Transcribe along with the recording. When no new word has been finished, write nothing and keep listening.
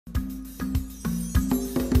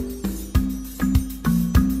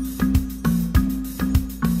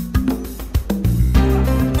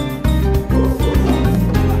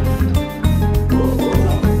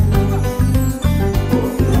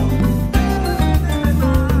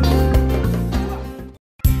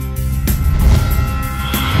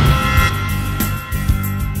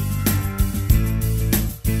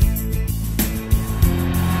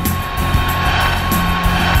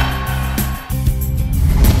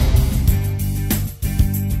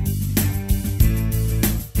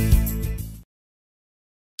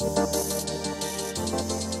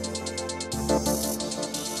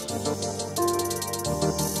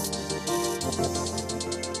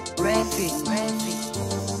heavy.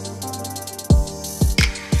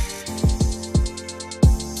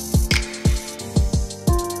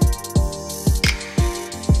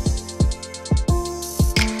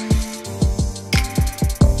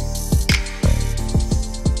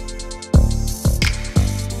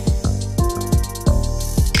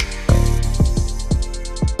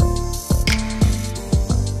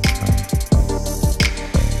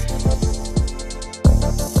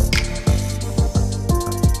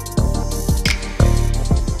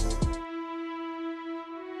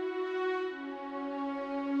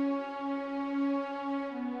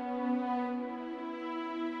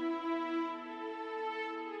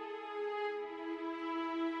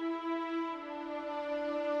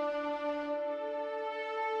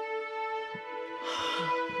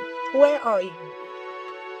 Where are you?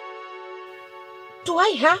 Do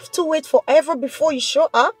I have to wait forever before you show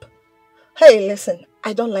up? Hey, listen,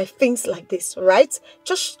 I don't like things like this, right?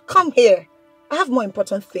 Just come here. I have more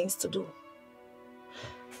important things to do.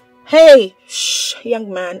 Hey, shh,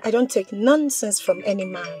 young man, I don't take nonsense from any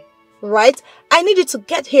man, right? I need you to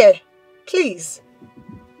get here, please.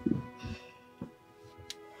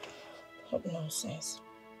 What nonsense.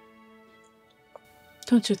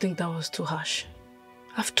 Don't you think that was too harsh?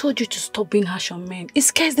 I've told you to stop being harsh on men. It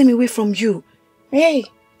scares them away from you. Hey,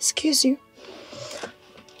 excuse you.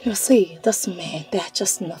 You see, those men, they are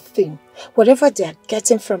just nothing. Whatever they are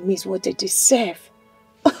getting from me is what they deserve.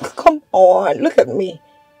 Come on, look at me.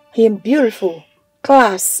 I am beautiful,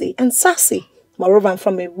 classy, and sassy. Moreover, I'm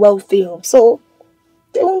from a wealthy home, so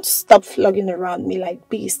they won't stop flogging around me like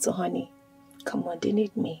bees to honey. Come on, they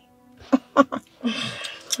need me.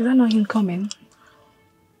 Is that not him coming?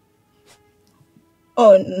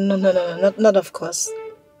 Oh, no, not of course.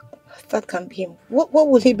 That can't be him. What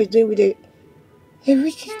would he be doing with a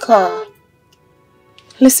Ricky car?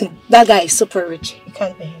 Listen, that guy is super rich. It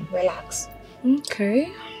can't be him. Relax.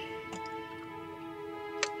 Okay.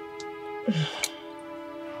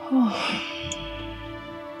 Oh.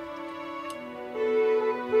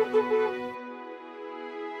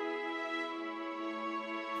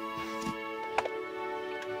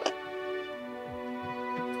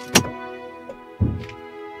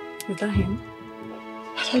 Is that him?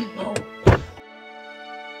 I don't know.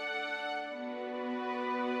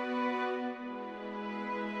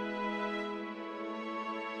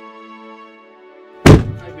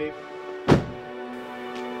 Hi, babe.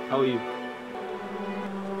 How are you?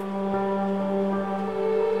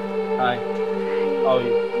 Hi. How are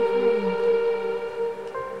you?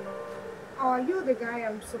 Are you the guy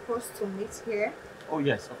I'm supposed to meet here? Oh,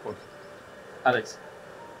 yes, of course. Alex.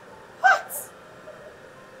 What?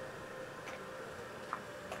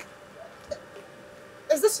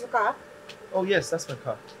 Is this your car? Oh, yes, that's my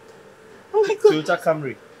car. Oh my God. Toyota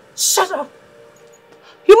Camry. Shut up.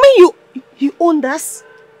 You mean you own this?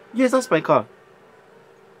 Yes, that's my car.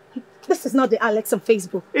 This is not the Alex on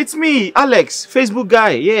Facebook. It's me, Alex, Facebook guy,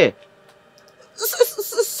 yeah.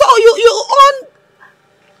 So you own...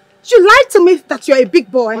 You lied to me that you're a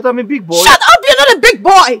big boy. But I'm a big boy. Shut up, you're not a big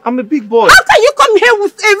boy. I'm a big boy. How can you come here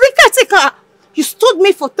with a rickety car? You stood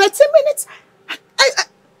me for 30 minutes.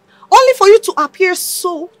 Only for you to appear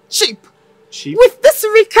so cheap. Cheap? With this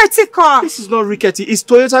rickety car. This is not rickety, it's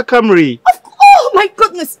Toyota Camry. Oh my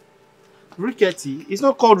goodness. Rickety? It's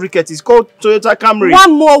not called rickety, it's called Toyota Camry.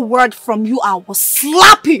 One more word from you, I will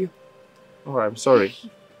slap you. Alright, I'm sorry.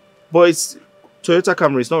 But it's Toyota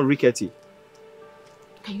Camry, it's not rickety.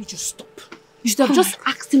 Can you just stop? You should have just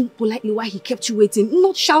asked him politely why he kept you waiting,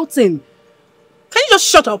 not shouting. Can you just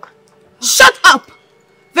shut up? Shut up!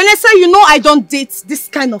 Vanessa, you know I don't date this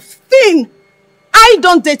kind of thing. I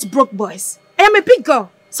don't date broke boys. I am a big girl,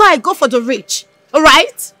 so I go for the rich.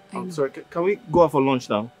 Alright? I'm sorry, can we go out for lunch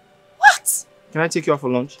now? What? Can I take you out for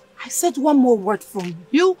lunch? I said one more word from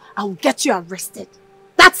you, I will get you arrested.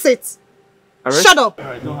 That's it. Arrest? Shut up.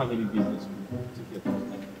 I don't have any business. Take care.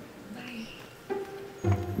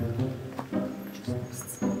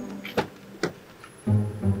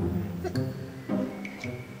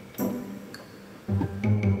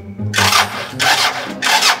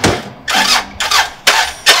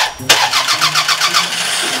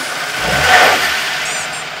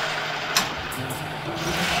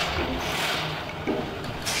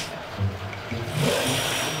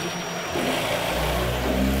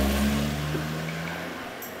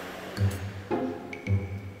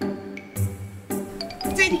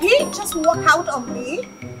 Did he just walk out on me?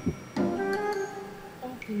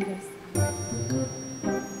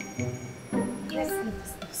 Let's leave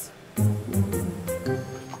this place.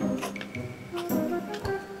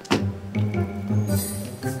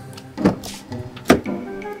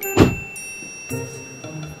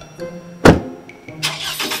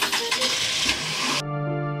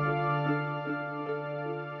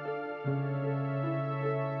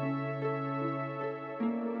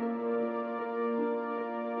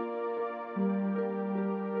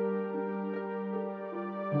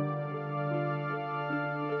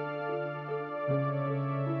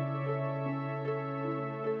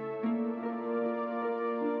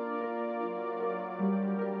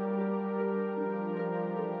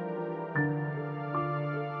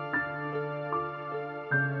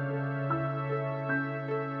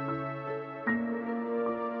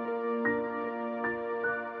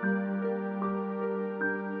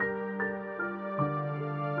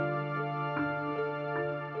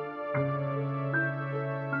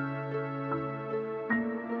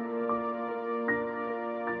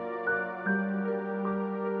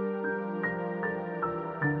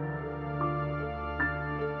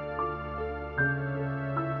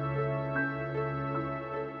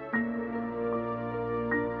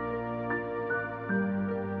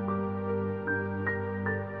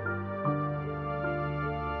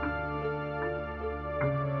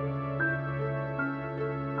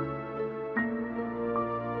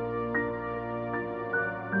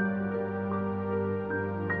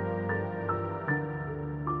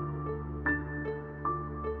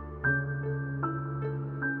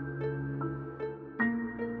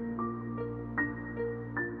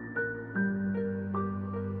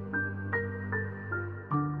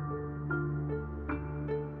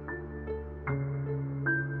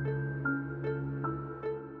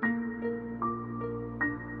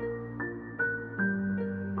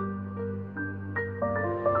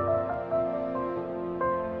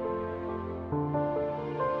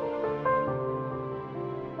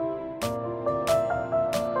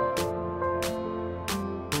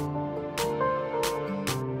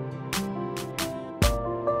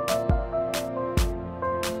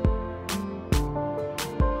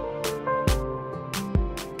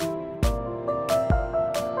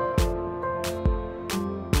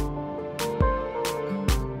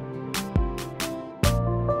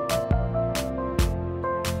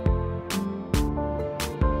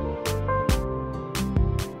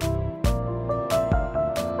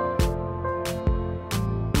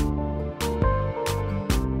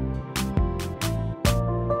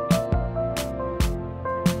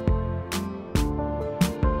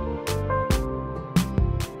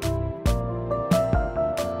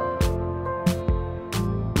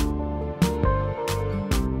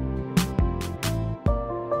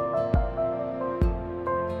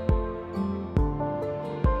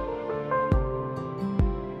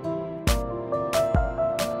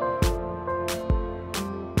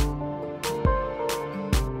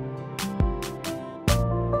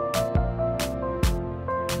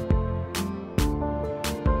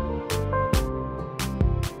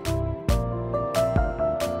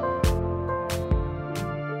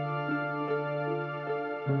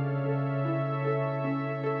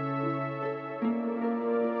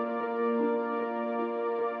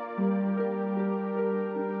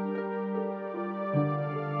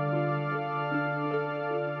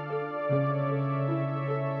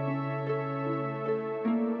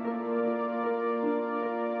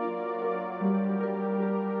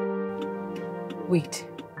 Wait.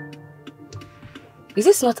 Is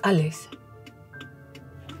this not Alice?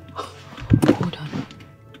 Hold on.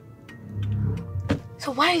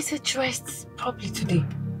 So why is it dressed properly today?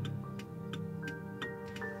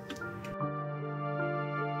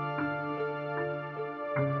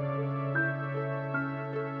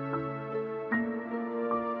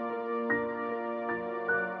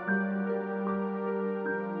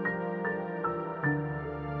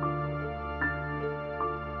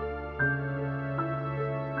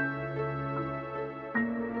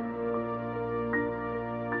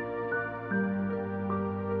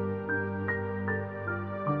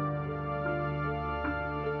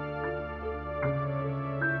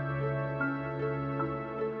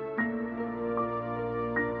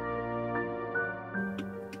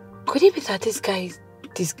 Could it be that this guy is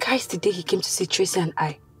disguised the day he came to see Tracy and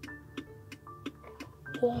I?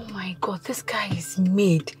 Oh my God, this guy is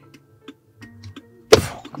made.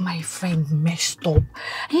 Fuck, my friend messed up.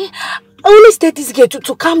 I only tell this girl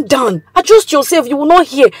to calm down. Adjust yourself, you will not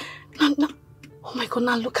hear. No. Oh my God,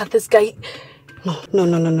 now look at this guy.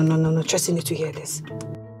 No. Tracy need to hear this.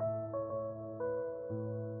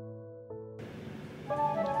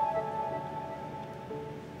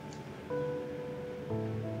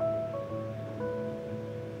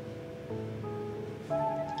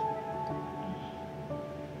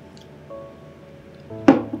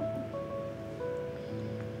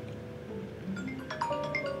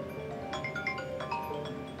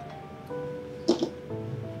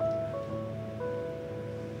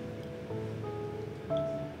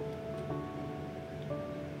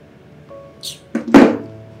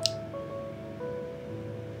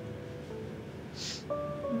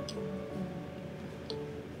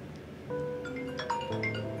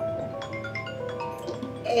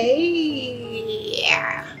 Hey,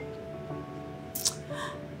 yeah.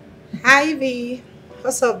 Hi, V.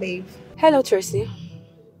 What's up, babe? Hello, Tracy.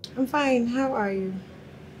 I'm fine. How are you?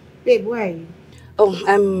 Babe, where are you? Oh,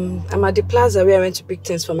 I'm at the plaza where I went to pick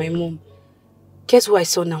things for my mom. Guess who I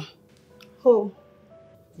saw now? Who?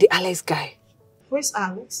 The Alex guy. Where's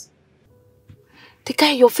Alex? The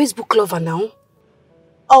guy, your Facebook lover now.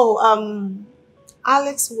 Oh,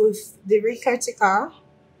 Alex with the Ricardo car?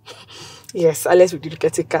 Yes, Alex with the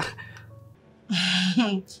Ricardo car.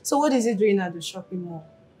 So what is he doing at the shopping mall?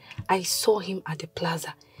 I saw him at the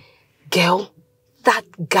plaza. Girl,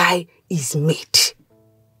 that guy is made.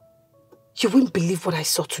 You won't believe what I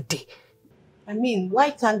saw today. I mean,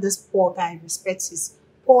 why can't this poor guy respect his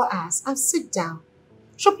poor ass and sit down?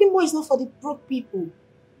 Shopping mall is not for the broke people.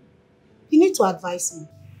 You need to advise him.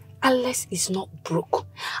 Alex is not broke.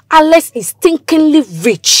 Alex is stinkingly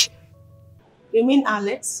rich. You mean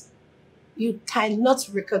Alex? You cannot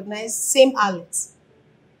recognize same Alex.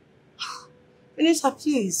 Vanessa,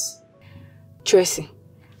 please. Tracy,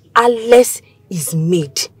 Alex is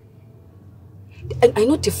made. I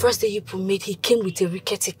know the first day you made, he came with a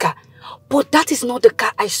rickety car. But that is not the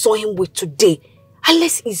car I saw him with today.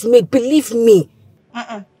 Alex is made, believe me.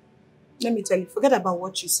 Let me tell you, forget about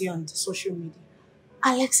what you see on the social media.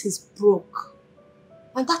 Alex is broke.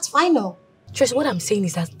 And that's final. Tracy, what I'm saying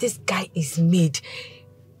is that this guy is made.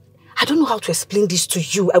 I don't know how to explain this to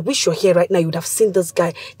you. I wish you're here right now. You would have seen this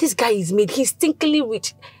guy. This guy is made. He's stinkingly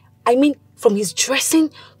rich. I mean, from his dressing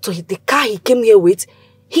to the car he came here with,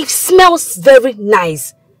 he smells very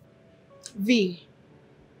nice. V,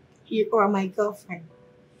 you are my girlfriend.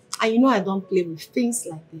 And you know I don't play with things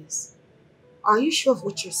like this. Are you sure of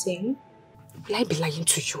what you're saying? Will I be lying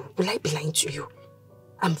to you? Will I be lying to you?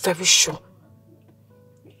 I'm very sure.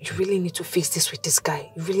 You really need to face this with this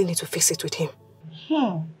guy. You really need to face it with him.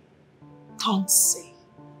 Don't say.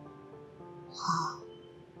 Wow.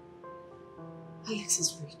 Alex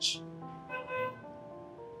is rich.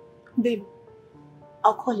 Babe,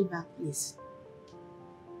 I'll call you back, please.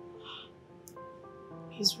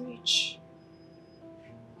 He's rich.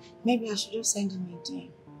 Maybe I should just send him a DM.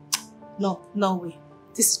 No way.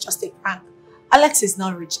 This is just a prank. Alex is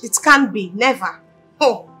not rich. It can't be. Never.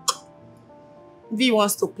 Oh. V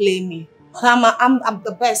wants to play me. But I'm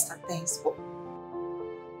the best at this. Oh.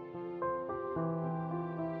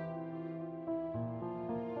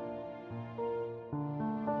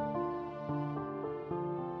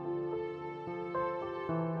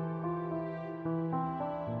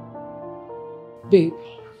 Babe,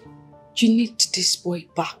 you need this boy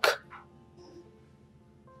back.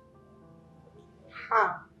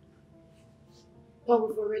 How? But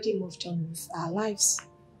we've already moved on with our lives.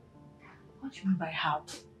 What do you mean by how?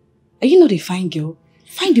 Are you not a fine girl?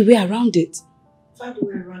 Find a way around it. Find a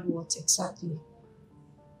way around what exactly?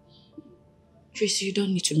 Tracy, you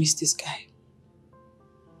don't need to miss this guy.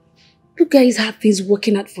 You guys have things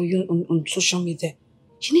working out for you on social media.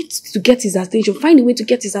 You need to get his attention. Find a way to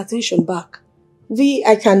get his attention back. V,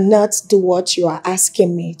 I cannot do what you are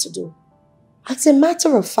asking me to do. As a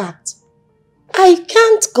matter of fact, I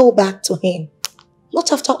can't go back to him.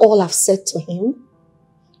 Not after all I've said to him.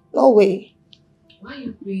 No way. Why are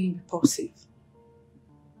you being impulsive?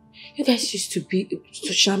 You guys used to be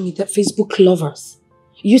social media, Facebook lovers.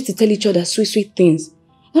 You used to tell each other sweet, sweet things.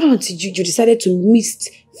 Not until you decided to meet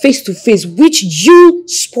face to face, which you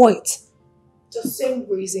spoiled. The same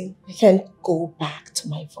reason I can't go back to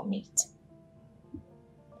my vomit.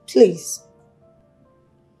 Please.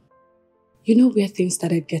 You know where things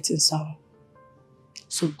started getting sour.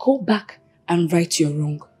 So go back and right your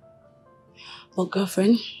wrong. But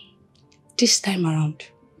girlfriend, this time around,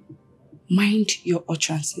 mind your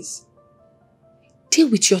utterances. Deal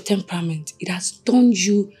with your temperament. It has done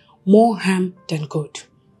you more harm than good.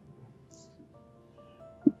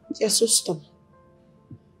 You're so stubborn.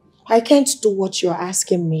 I can't do what you're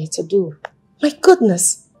asking me to do. My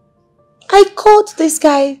goodness. I called this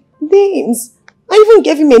guy names. I even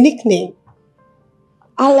gave him a nickname.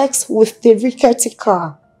 Alex with the rickety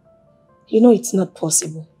car. You know it's not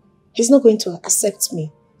possible. He's not going to accept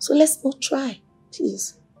me. So let's not try,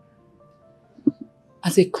 please.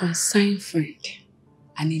 As a concerned friend,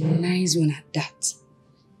 and a nice one at that,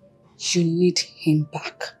 you need him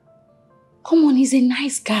back. Come on, he's a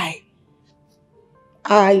nice guy.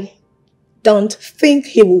 I don't think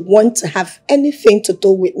he will want to have anything to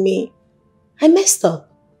do with me. I messed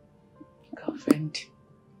up. Girlfriend,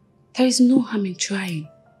 there is no harm in trying.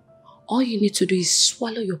 All you need to do is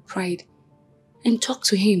swallow your pride and talk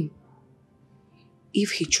to him.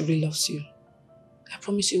 If he truly loves you, I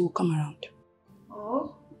promise you he will come around.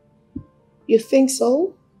 Oh, you think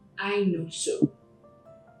so? I know so.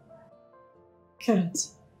 Can't.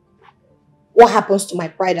 What happens to my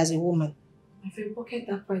pride as a woman? My friend, pocket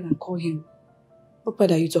that pride and call him. What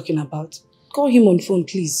pride are you talking about? Call him on phone,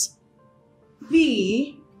 please.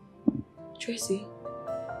 V. Tracy.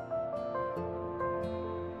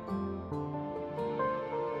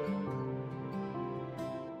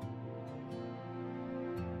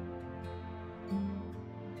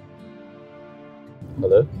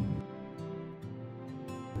 Hello?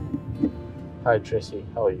 Hi Tracy,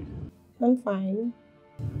 how are you? I'm fine.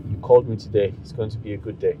 You called me today. It's going to be a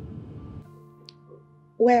good day.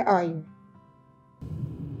 Where are you?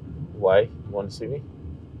 Why? You want to see me?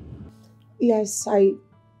 Yes, I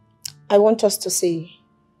want us to see.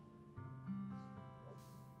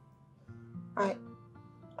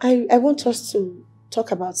 I want us to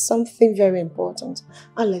talk about something very important.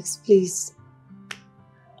 Alex, please.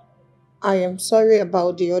 I am sorry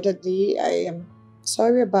about the other day. I am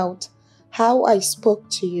sorry about how I spoke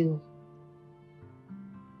to you.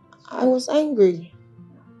 I was angry.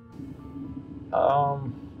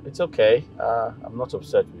 It's okay. I'm not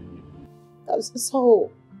upset with you.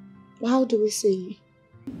 So, how do we see?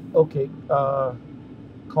 Okay,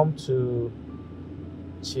 come to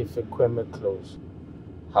Chief Equipment Close,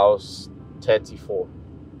 house 34.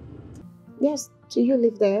 Yes, do you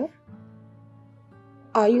live there?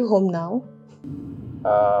 Are you home now?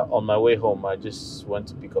 On my way home, I just went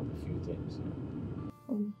to pick up a few things.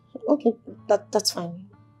 Okay, that's fine.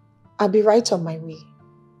 I'll be right on my way.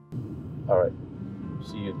 Alright,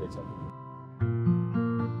 see you later.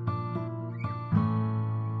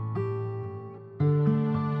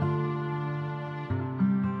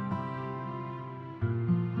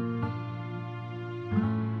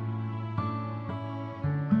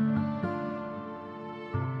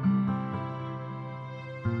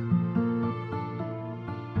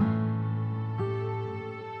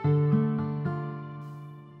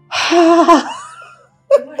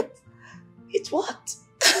 What? It worked.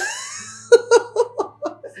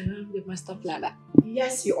 The master planner.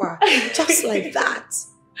 Yes, you are. Just like that.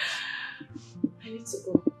 I need to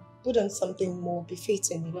go. Put on something more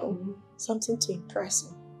befitting, you know? Something to impress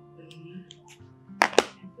him.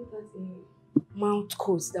 And put that in mouth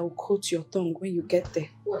coat that will coat your tongue when you get there.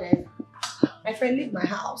 Whatever. My friend, leave my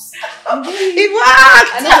house. I'm doing it. It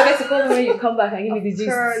worked! And don't forget to call me when you come back and give me the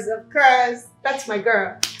gist. Of course. That's my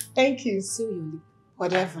girl. Thank you. See you.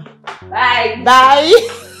 Whatever. Bye. Bye.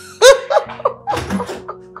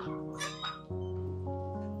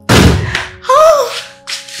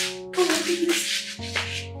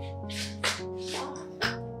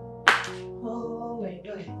 Oh my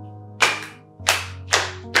God.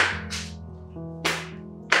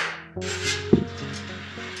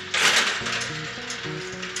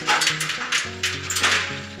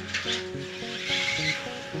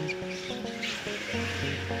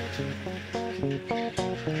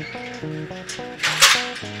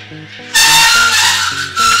 Christopher.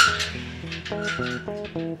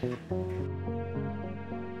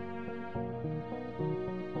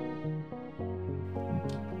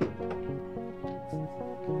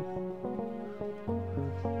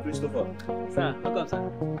 Sir, how come,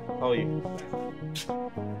 sir? How are you?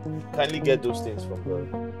 Kindly get those things from her.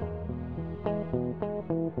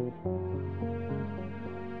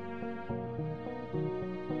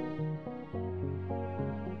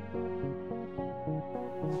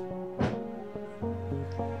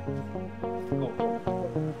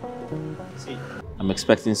 See, I'm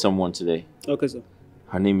expecting someone today. Okay, sir.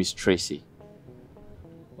 Her name is Tracy.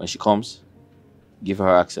 When she comes, give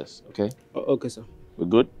her access, okay? Okay, sir. We're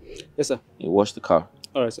good? Yes, sir. You wash the car.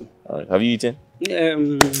 All right, sir. All right. Have you eaten?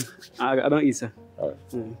 I don't eat, sir. All right.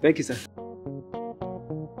 Thank you, sir.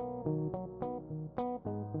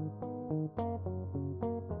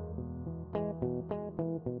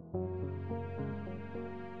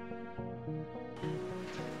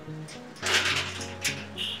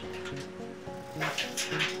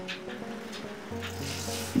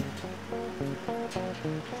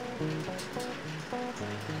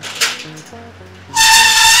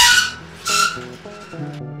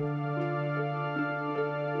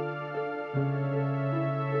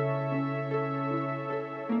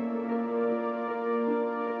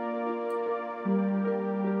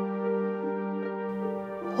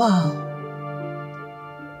 Wow.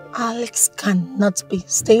 Alex cannot be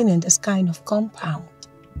staying in this kind of compound.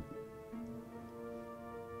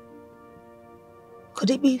 Could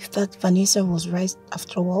it be that Vanessa was right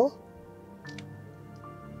after all?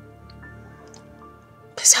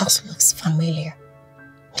 This house looks familiar.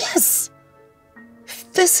 Yes!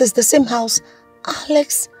 This is the same house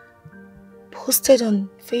Alex posted on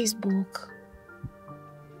Facebook.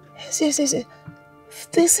 Yes.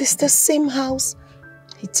 This is the same house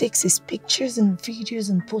he takes his pictures and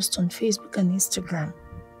videos and posts on Facebook and Instagram.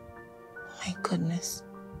 My goodness.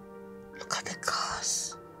 Look at the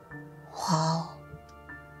cars. Wow.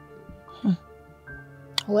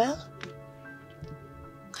 Well,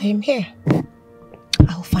 I am here.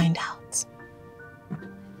 I'll find out.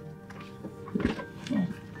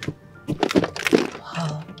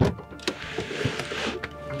 Wow.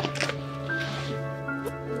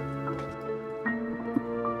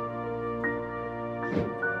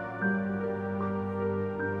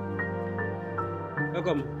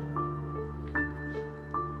 Welcome.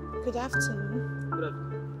 Good afternoon. Good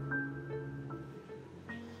afternoon.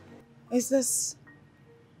 Is this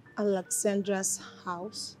Alexandra's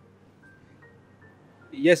house?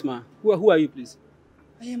 Yes, ma. Who are you, please?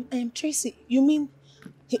 I am Tracy. You mean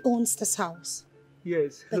he owns this house?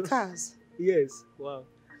 Yes. The cars? Yes. Wow.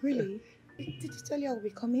 Really? Did he tell you I'll be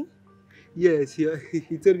coming? Yes, he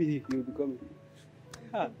told me he will be coming.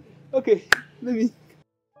 Ah, okay. Let me.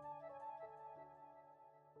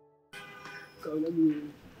 Come, let me.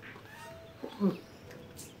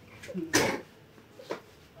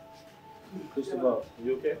 Christopher, are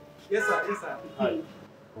you okay? Yes, sir. Yes, sir. Hi.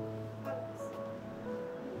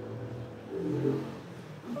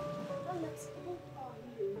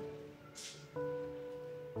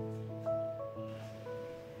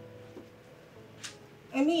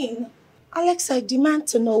 I mean, Alex, I demand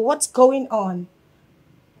to know what's going on.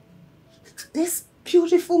 This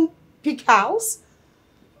beautiful big house,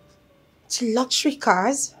 luxury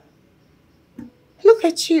cars. Look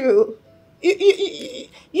at you.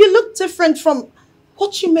 You look different from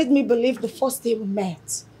what you made me believe the first day we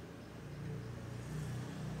met.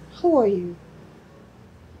 Who are you?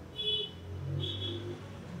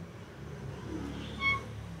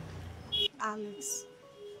 Alex,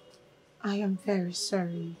 I am very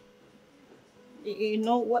sorry. You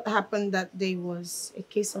know what happened that day was a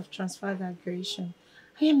case of transferred aggression.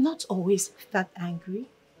 I am not always that angry.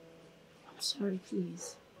 I'm sorry,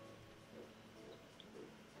 please.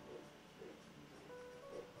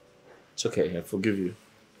 It's okay. I forgive you.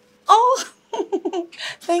 Oh,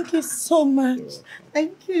 thank you so much.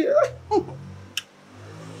 Thank you.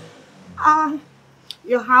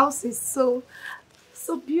 Your house is so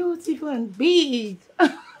beautiful and big.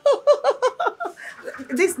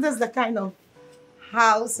 This is the kind of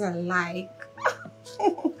house I like.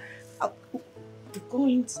 I'll go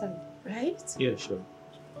inside, right? Yeah, sure.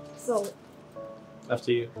 So,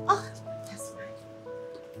 After you. oh, that's fine.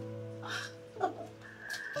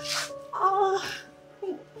 Oh.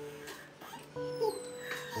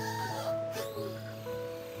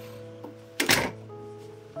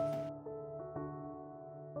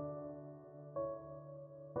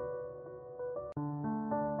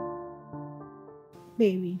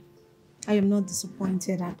 Baby, I am not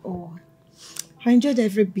disappointed at all. I enjoyed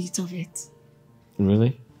every bit of it.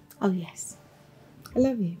 Really? Oh, yes. I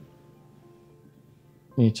love you.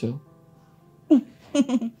 Me too.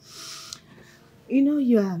 You know,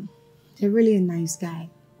 you're really a nice guy.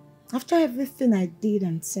 After everything I did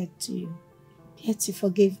and said to you, yet you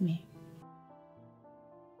forgave me.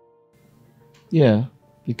 Yeah,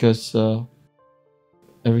 because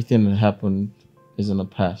everything that happened is in the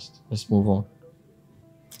past. Let's move on.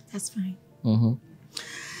 That's fine. Mm-hmm.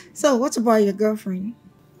 So, what about your girlfriend?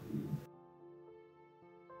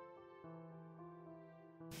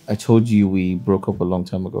 I told you we broke up a long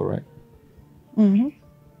time ago, right? Mm-hmm.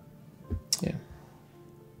 Yeah.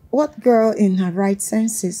 What girl in her right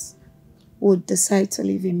senses would decide to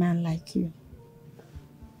leave a man like you?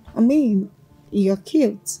 I mean, you're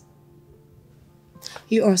cute.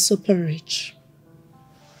 You are super rich.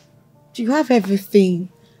 You have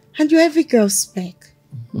everything. And you're every girl's spec.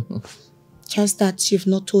 Just that you've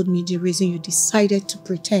not told me the reason you decided to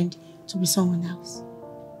pretend to be someone else.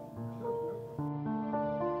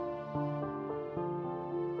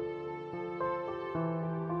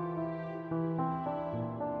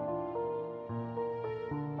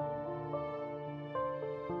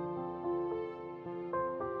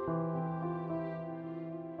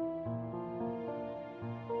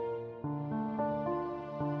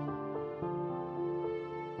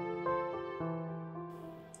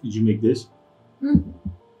 Did you make this?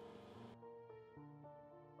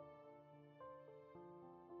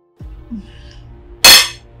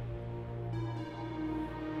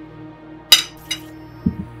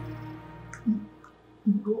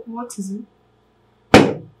 What is it?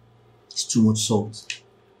 It's too much salt.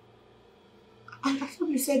 I thought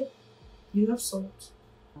you said you love salt.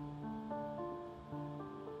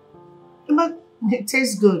 But it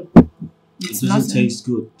tastes good. It doesn't taste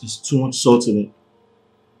good. There's too much salt in it.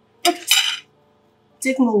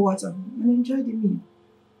 Take more water and enjoy the meal.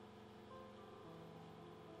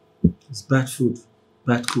 It's bad food.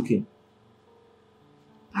 Bad cooking.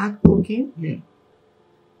 Bad cooking? Yeah.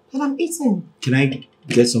 But I'm eating. Can I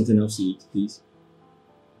get something else to eat, please?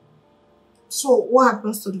 So what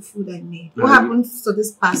happens to the food I made? What happens to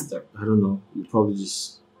this pasta? I don't know. You probably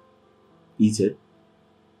just eat it.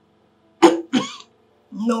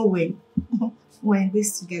 No way. We're in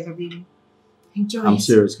this together, baby. Enjoy I'm it.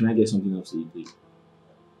 serious. Can I get something else to eat, please?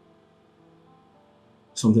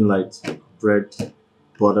 Something like bread,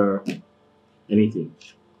 butter, anything.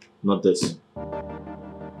 Not this.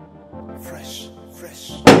 Fresh.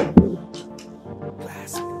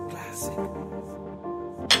 Classic.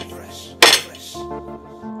 Fresh.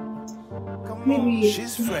 Come Maybe on.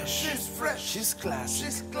 She's fresh. She's classy.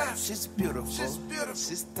 She's beautiful.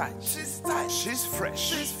 She's tight. She's fresh.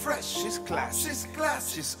 She's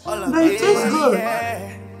classy. She's all of But it tastes good.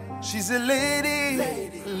 Yeah. She's a lady.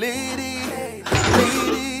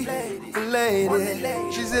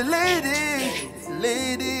 She's a lady.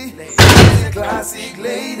 She's a classic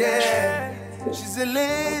lady. She's a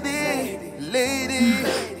lady.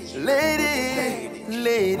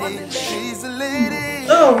 She's a lady.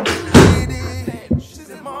 Oh. She's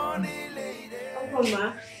a money lady. Come on,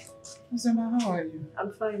 ma. Zema, how are you?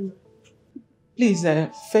 I'm fine. Please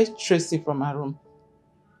fetch Tracy from her room.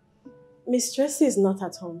 Miss Tracy is not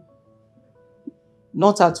at home.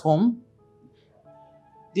 Not at home?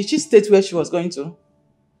 Did she state where she was going to?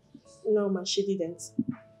 No, ma, she didn't.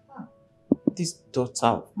 This daughter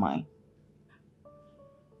of mine.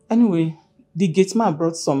 Anyway, the gate man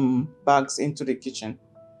brought some bags into the kitchen.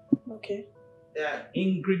 Okay. They are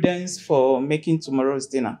ingredients for making tomorrow's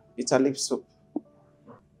dinner. Bitter leaf soup.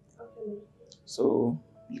 Okay. So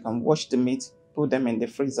you can wash the meat, put them in the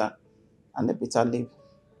freezer, and the bitter leaf.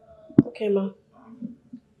 Okay, ma.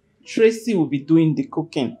 Tracy will be doing the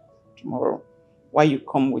cooking tomorrow while you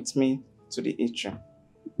come with me to the atrium.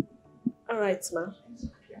 Alright, ma.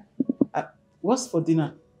 What's for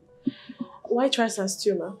dinner? White rice and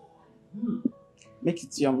stew, ma. Make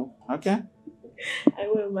it yummy, okay? I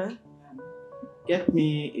will, ma. Get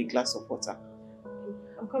me a glass of water.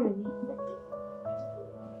 I'm coming.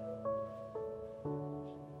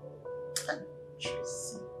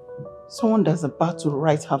 Tracy. Someone that's about to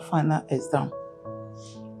write her final exam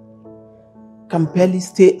can barely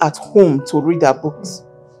stay at home to read her books.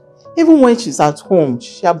 Even when she's at home,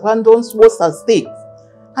 she abandons what's at stake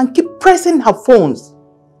and keep pressing her phones.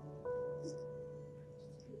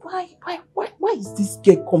 Why is this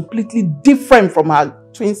girl completely different from her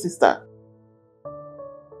twin sister?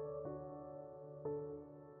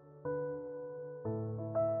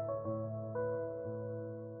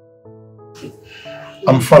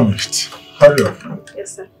 I'm famished. Hurry up.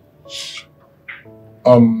 Yes, sir.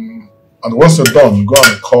 And once you're done, go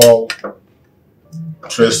and call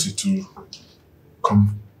Tracy to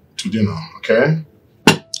come to dinner, okay?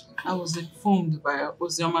 I was informed by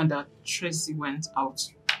Ozioma that Tracy went out.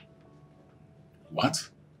 What?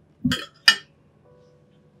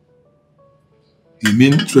 You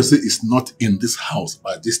mean Tracy is not in this house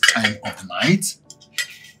by this time of the night?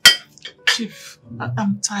 Chief,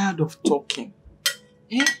 I'm tired of talking.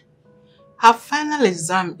 Eh? Her final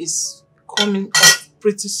exam is coming up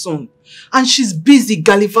pretty soon. And she's busy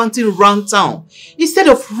gallivanting around town instead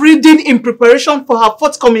of reading in preparation for her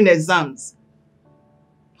forthcoming exams.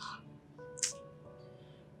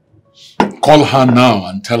 Call her now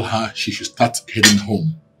and tell her she should start heading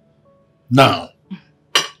home. Now.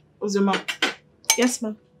 Ozioma. Yes,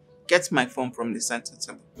 ma'am. Get my phone from the center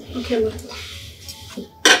table. Okay, ma'am.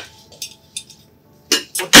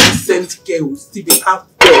 What decent girl will still be out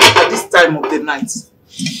there at this time of the night?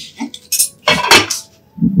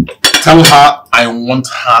 Tell her I want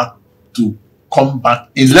her to come back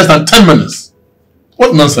in less than 10 minutes.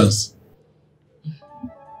 What nonsense?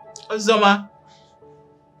 Ozioma.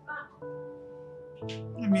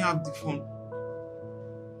 Let me have the phone.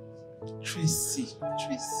 Tracy.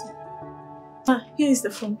 Ah, here is the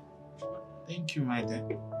phone. Thank you, my dear.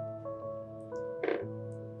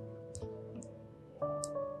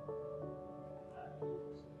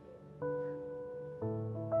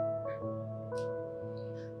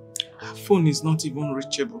 Her phone is not even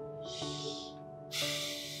reachable.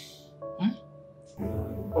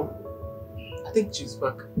 Oh, I think she's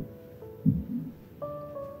back.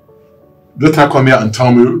 Let her come here and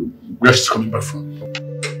tell me where she's coming back from.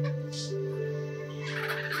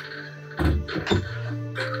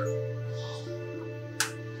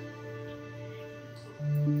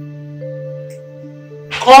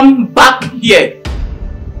 Come back here.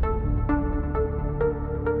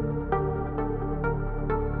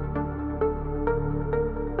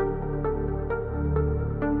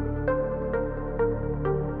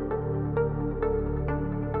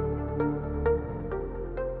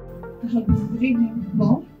 Good evening,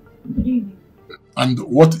 Mom. Good evening. And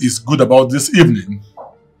what is good about this evening?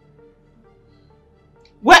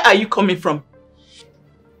 Where are you coming from?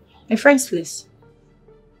 A friend's place.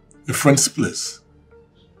 A friend's place?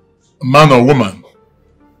 A man or woman?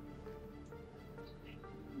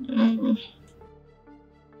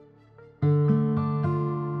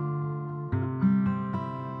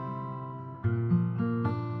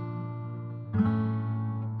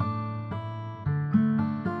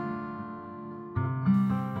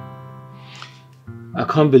 I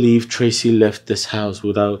can't believe Tracy left this house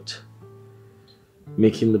without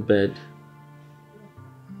making the bed.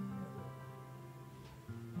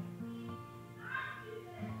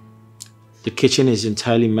 The kitchen is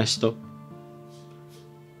entirely messed up.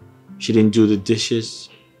 She didn't do the dishes.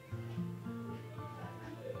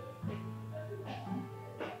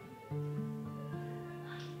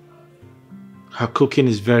 Her cooking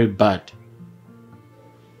is very bad.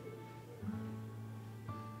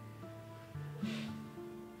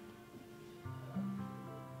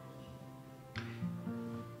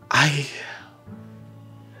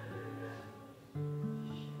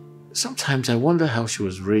 Sometimes I wonder how she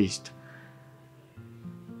was raised.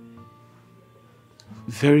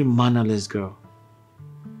 Very mannerless girl.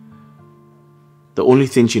 The only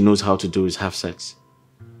thing she knows how to do is have sex.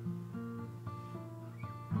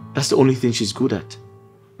 That's the only thing she's good at.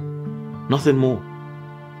 Nothing more.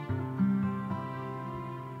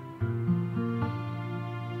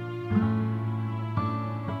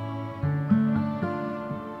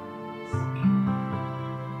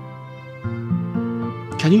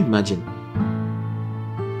 Can you imagine?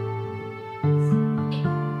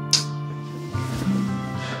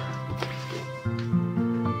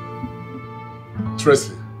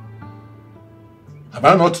 Tracy, have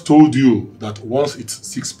I not told you that once it's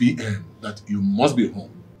 6 p.m. that you must be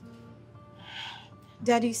home?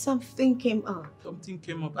 Daddy, something came up. Something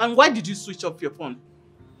came up. And why did you switch off your phone?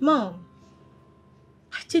 Mom,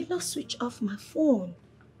 I did not switch off my phone.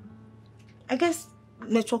 I guess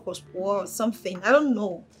network was poor or something. I don't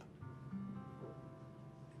know.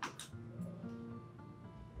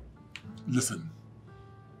 Listen,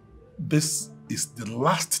 this is the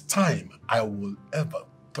last time I will ever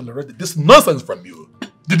tolerate this nonsense from you.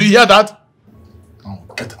 Did you hear that? Oh,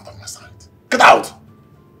 get out of my sight. Get out!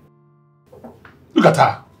 Look at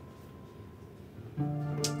her.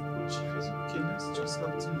 Okay, let's just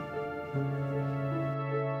have to.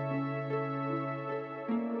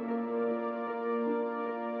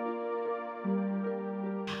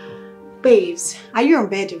 Babes, are you on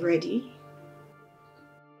bed already?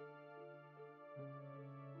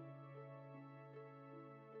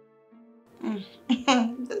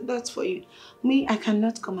 That's for you. Me, I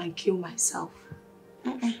cannot come and kill myself.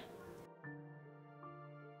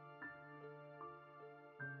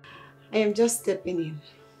 I am just stepping in.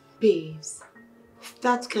 Babes,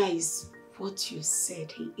 that guy is what you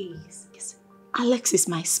said he is. Yes. Alex is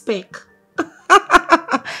my spec.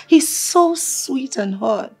 He's so sweet and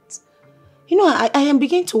hot. You know, I am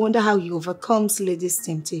beginning to wonder how he overcomes ladies'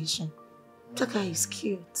 temptation. That guy is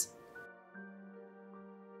cute.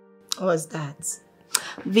 What's that?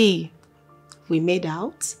 V, we made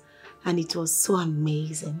out and it was so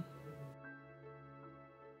amazing.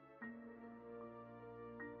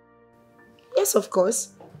 Yes, of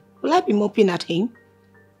course. Will I be moping at him?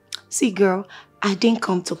 See, girl, I didn't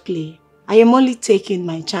come to play. I am only taking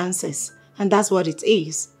my chances, and that's what it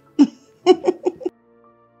is.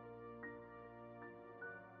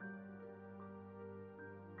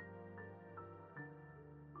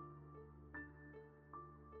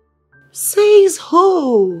 Says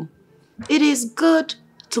who? It is good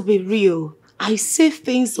to be real. I say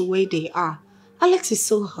things the way they are. Alex is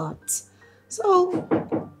so hot. So,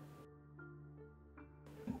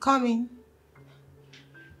 I'm coming.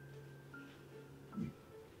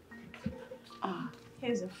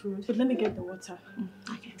 Here's the food, but let me get the water.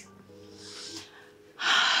 Okay.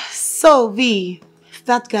 So, V, if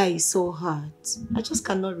that guy is so hot, I just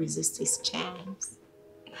cannot resist his charms.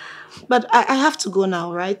 But I have to go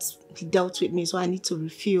now, right? He dealt with me, so I need to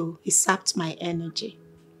refuel. He sapped my energy.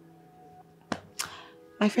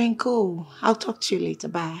 My friend, go. I'll talk to you later.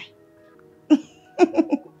 Bye.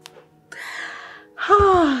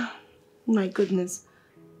 Ah, my goodness.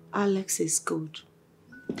 Alex is good.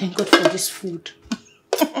 Thank God for this food.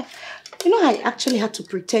 You know, I actually had to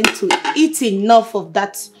pretend to eat enough of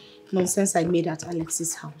that nonsense I made at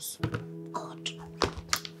Alex's house. God.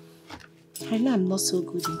 I know I'm not so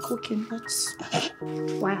good in cooking, but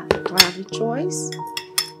wow, do I have a choice?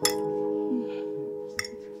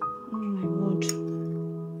 Oh my word.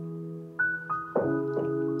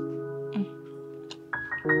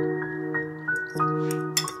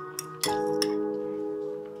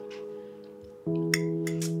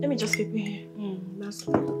 Let me just keep it here. That's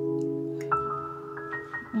good.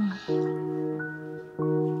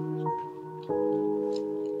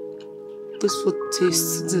 This food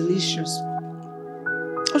tastes delicious.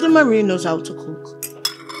 Ozoma really knows how to cook.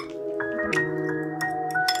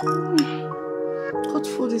 Good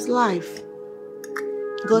food is life.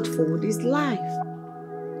 Good food is life.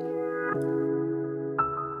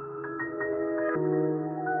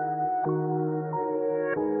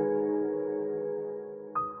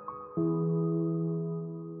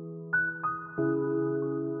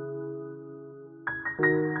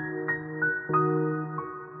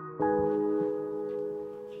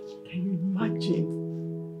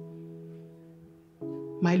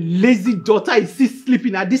 My lazy daughter is still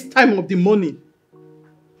sleeping at this time of the morning.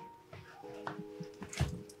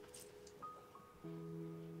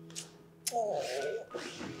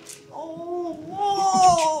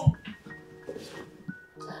 Oh.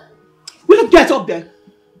 Will you get up there?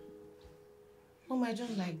 Mom, I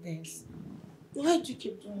don't like this. Why do you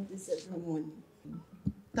keep doing this every morning?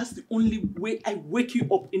 That's the only way I wake you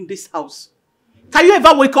up in this house. Can you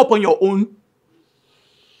ever wake up on your own?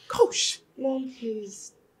 Gosh. Mom,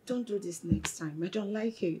 please, don't do this next time. I don't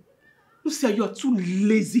like it. Lucia, you are too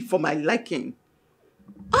lazy for my liking.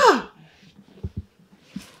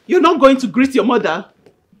 You're not going to greet your mother?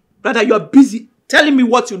 Rather, you are busy telling me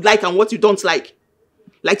what you like and what you don't like.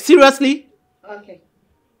 Like, seriously? Okay.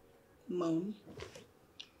 Mom,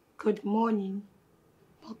 good morning.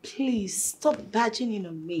 But please, stop badging in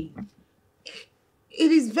on me.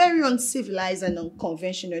 It is very uncivilized and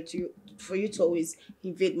unconventional for you to always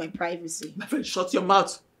invade my privacy. My friend, shut your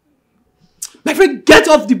mouth. My friend, get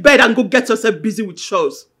off the bed and go get yourself busy with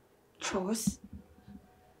chores. Chores?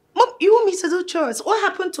 Mom, you want me to do chores? What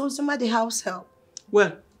happened to Ozoma, the house help?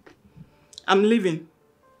 Well, I'm leaving.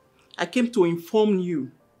 I came to inform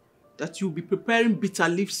you that you'll be preparing bitter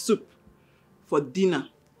leaf soup for dinner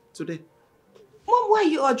today. Mom, why are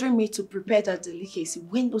you ordering me to prepare that delicacy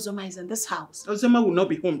when Ozoma is in this house? Ozoma will not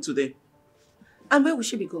be home today. And where will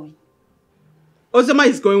she be going? Ozoma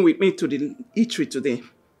is going with me to the eatery today.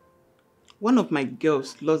 One of my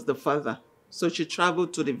girls lost the father, so she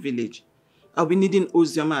traveled to the village. I'll be needing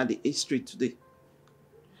Ozoma at the eatery today.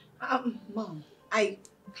 Mom, I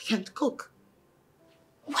can't cook.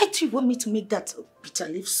 Why do you want me to make that bitter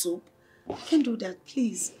leaf soup? I can't do that,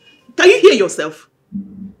 please. Can you hear yourself?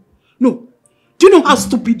 No. Do you know how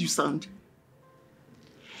stupid you sound?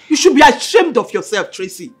 You should be ashamed of yourself,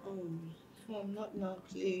 Tracy. Mom, not now,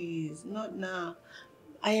 please. Not now.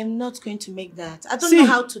 I am not going to make that. I don't know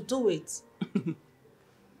how to do it.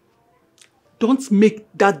 Don't make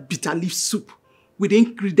that bitter leaf soup with the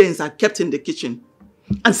ingredients I kept in the kitchen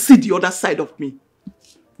and see the other side of me.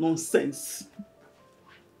 Nonsense.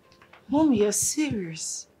 Mom, you're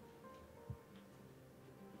serious?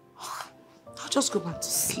 I'll just go back to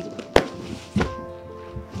sleep.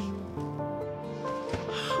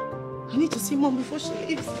 I need to see Mom before she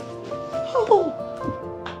leaves. Oh!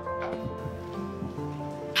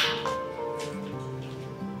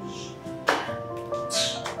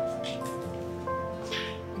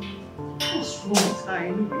 What's wrong with her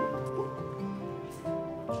anyway?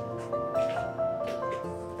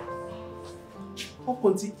 Up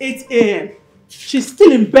until 8 a.m. She's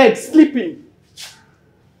still in bed, sleeping.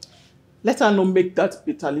 Let her not make that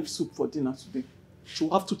bitter leaf soup for dinner today.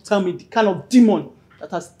 She'll have to tell me the kind of demon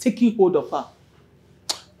that has taken hold of her.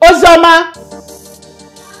 Ozoma!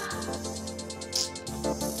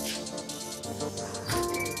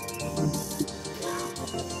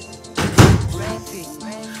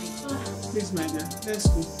 Please, my dear, let's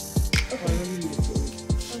go. Okay.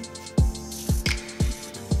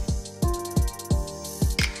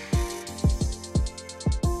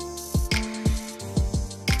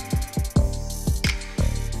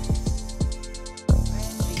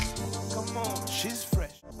 She's fresh.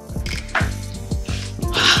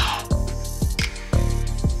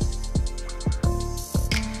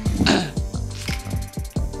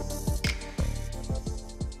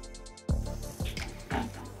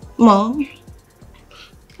 Mom,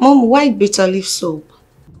 why bitter leaf soup?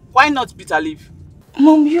 Why not bitter leaf?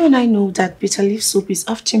 Mom, you and I know that bitter leaf soup is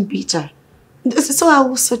often bitter. So I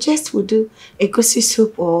would suggest we do egusi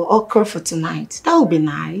soup or okra for tonight. That would be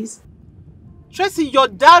nice. Tracy, your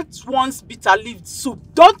dad wants bitter leaf soup.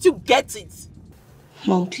 Don't you get it?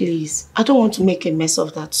 Mom, please. I don't want to make a mess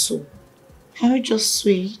of that soup. Can we just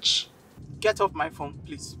switch? Get off my phone,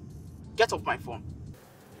 please. Get off my phone.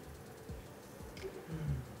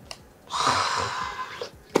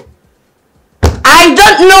 I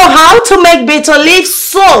don't know how to make bitter leaf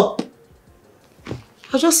soup.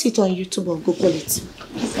 I'll just sit on YouTube or Google it.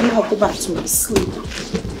 And I'll go back to my sleep.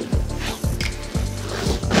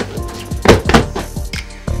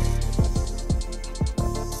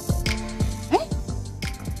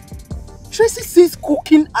 Tracy sees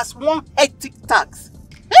cooking as one hectic task.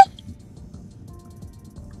 Eh?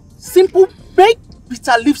 Simple, make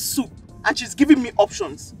bitter leaf soup and she's giving me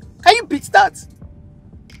options. Can you beat that?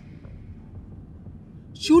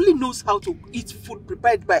 She only knows how to eat food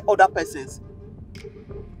prepared by other persons.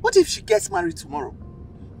 What if she gets married tomorrow?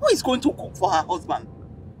 Who is going to cook for her husband?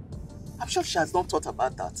 I'm sure she has not thought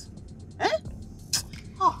about that. Eh?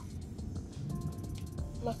 Oh.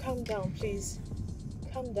 Ma, calm down, please.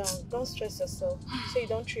 Calm down. Don't stress yourself so you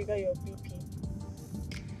don't trigger your BP.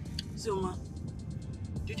 Zoma,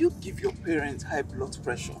 did you give your parents high blood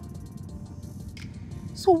pressure?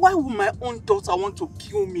 So why would my own daughter want to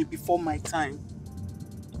kill me before my time?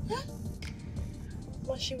 Huh?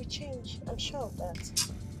 Ma, she will change. I'm sure of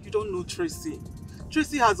that. You don't know Tracy.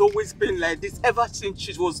 Tracy has always been like this ever since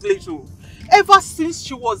she was little. Ever since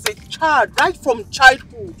she was a child, right from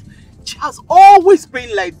childhood. She has always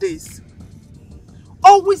been like this.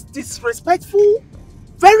 Always disrespectful,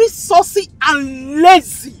 very saucy and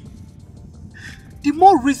lazy. The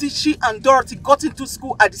more reason she and Dorothy got into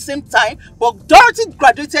school at the same time, but Dorothy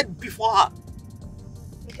graduated before her.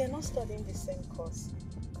 But they're not studying the same course.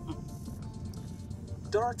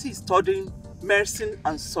 Dorothy is studying medicine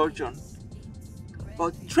and surgeon.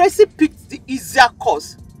 But Tracy picked the easier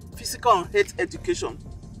course, physical and health education.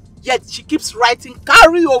 Yet she keeps writing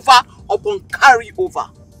carryover upon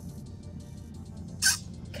carryover.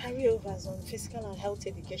 Carryovers on physical and health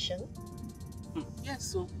education? Yes,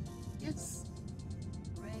 so yes.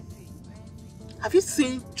 Have you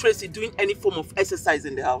seen Tracy doing any form of exercise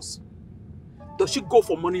in the house? Does she go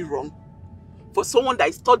for morning run? For someone that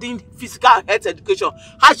is studying physical and health education,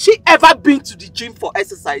 has she ever been to the gym for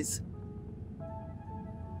exercise?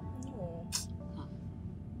 No.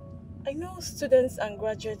 I know students and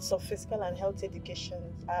graduates of physical and health education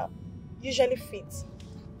are usually fit.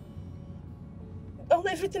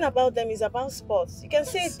 Everything about them is about sports. You can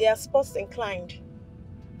say they are sports inclined.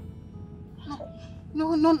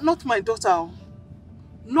 No, not my daughter.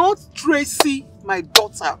 Not Tracy, my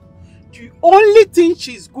daughter. The only thing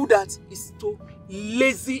she's good at is to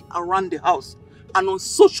lazy around the house and on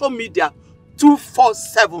social media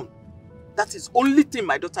 247. That is the only thing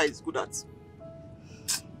my daughter is good at.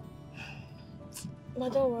 Ma,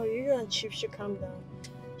 don't worry, you and Chief should calm down.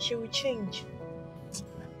 She will change.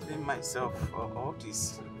 I blame myself for all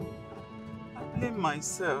this. I blame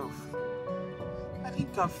myself. I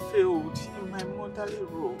think I failed in my motherly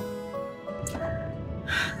role.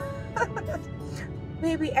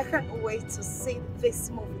 Maybe I can't wait to see this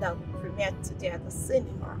movie that will premiere today at the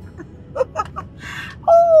cinema.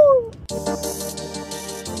 Oh!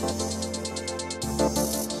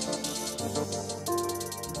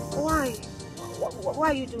 Why? Why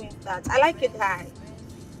are you doing that? I like it high.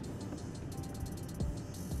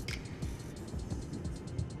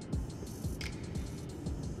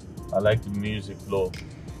 I like the music low.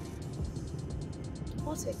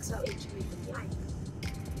 What exactly do you like? You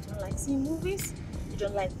don't like seeing movies? You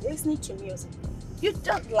don't like listening to music? You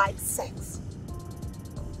don't like sex?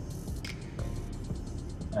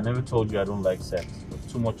 I never told you I don't like sex, but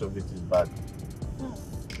too much of it is bad.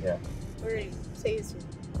 Yeah. Really? Say it.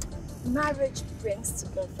 Marriage brings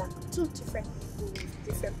together two different people with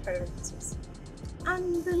different priorities.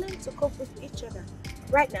 And they learn to cope with each other.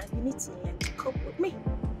 Right now, you need to learn to cope with me.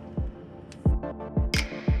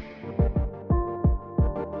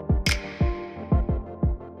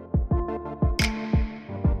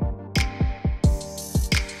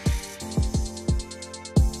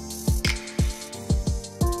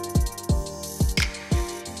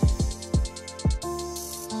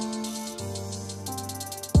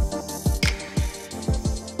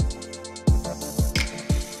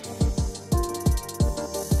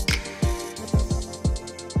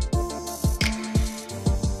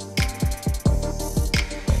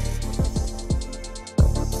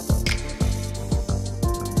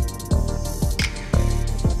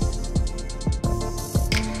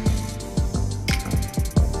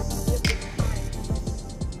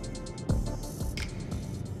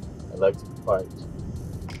 Like to fight.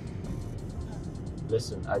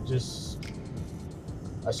 Listen, I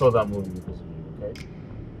saw that movie because of you, okay?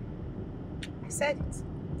 I said it.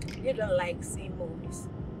 You don't like seeing movies.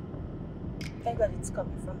 Thank God it's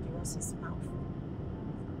coming from the horse's mouth.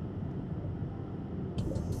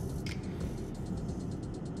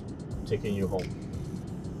 I'm taking you home.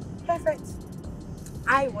 Perfect.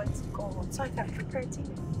 I want to go home so I can prepare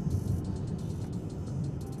dinner.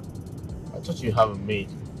 I thought you have a maid.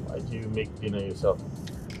 Why do you make dinner yourself?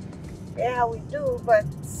 Yeah, we do, but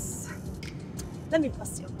let me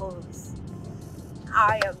bust your balls.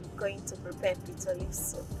 I am going to prepare bitter leaf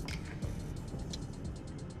soup.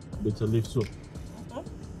 Bitter leaf soup?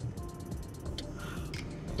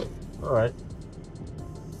 Alright.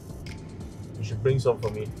 You should bring some for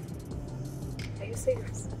me. Are you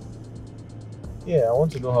serious? Yeah, I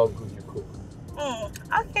want to know how good you cook.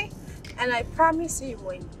 Okay. And I promise you will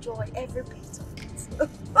enjoy every bit of it.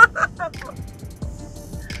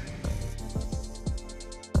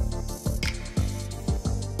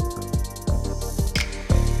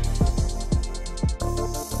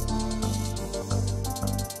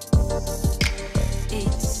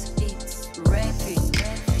 It's ready.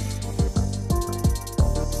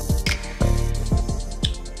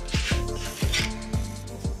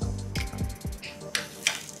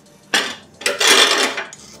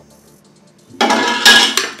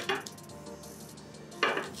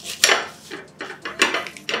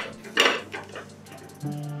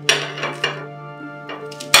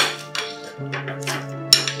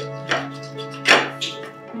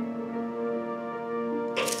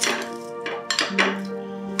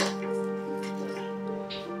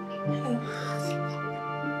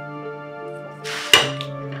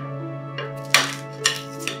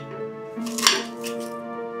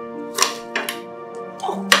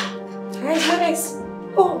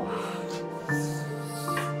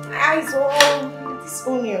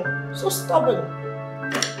 So stubborn.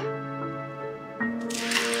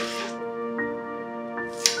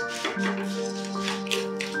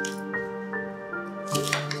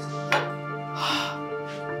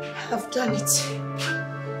 I've done it.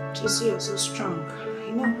 You see, you're so strong.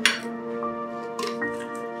 I know.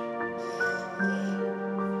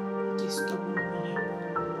 It is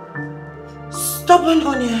stubborn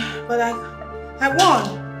on you, but I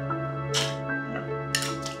won.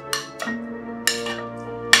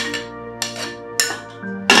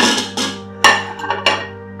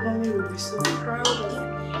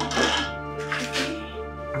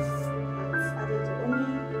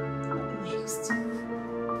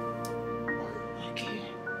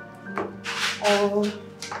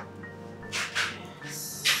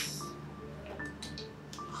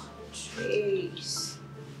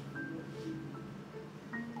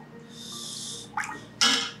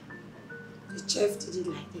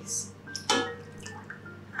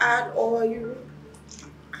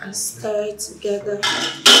 Stir it together.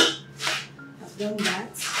 I've done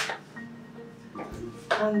that.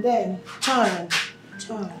 And then turn.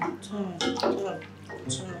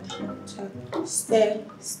 Stir. Then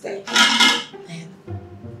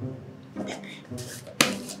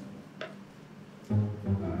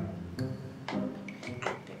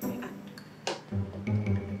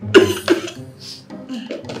pepper.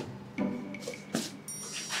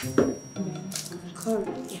 Curry,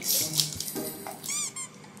 yes.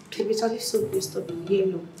 The bitter leaf soup used to be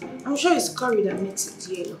yellow. I'm sure it's curry that makes it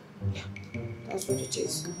yellow. Yeah, that's what it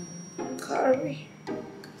is. Curry.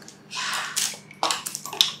 Yeah.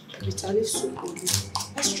 The bitter leaf soup will be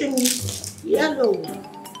extremely yellow.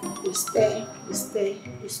 You stir, you stir,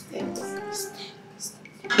 you stir, you stir, you stir.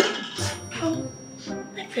 Oh,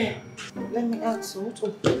 pepper. Let me add salt.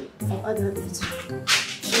 Oh, I'll add that later.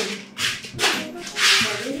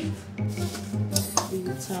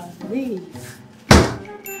 Bitter leaf.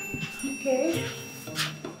 Okay.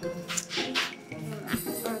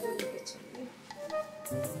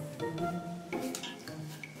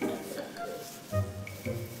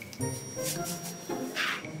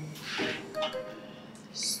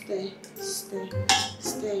 Stay, stay,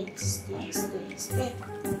 stay, stay, stay, stay.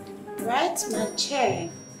 Right, my chef.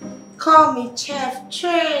 Call me Chef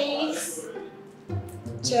Trace.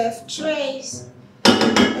 Chef Trace.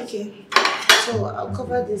 Okay. So I'll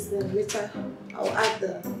cover this then later. I'll add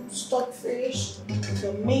the stockfish,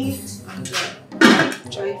 the meat, and the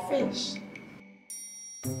dry fish.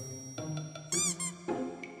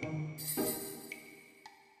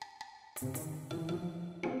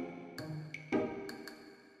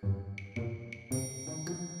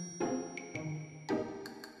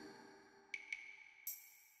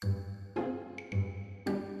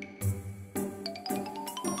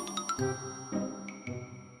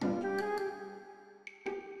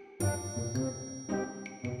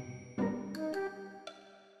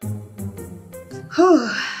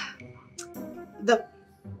 The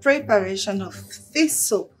preparation of this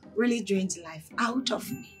soup really drains life out of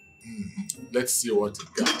me. Let's see what it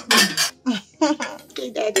got.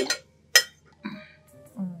 Okay, Daddy.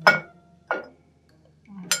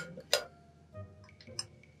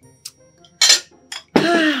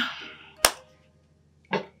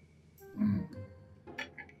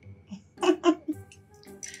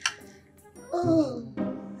 Oh.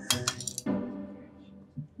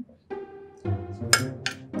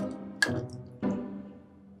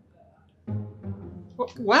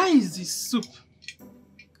 Why is this soup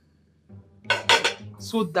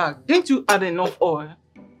so dark? Didn't you add enough oil?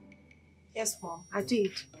 Yes, Mom, I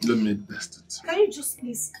did. Let me test it. Can you just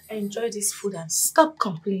please enjoy this food and stop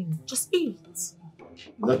complaining? Just eat.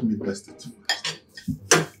 Let me test it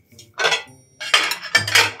first.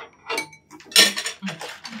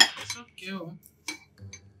 It's okay. Oh.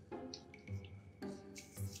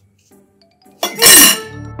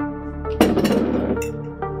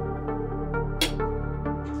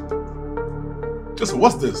 Just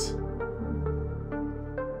what's this?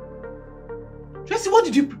 Tracy, what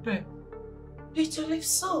did you prepare? Bitter leaf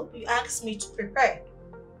soup you asked me to prepare.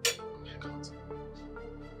 Oh my God.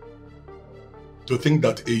 To think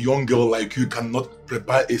that a young girl like you cannot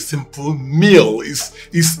prepare a simple meal is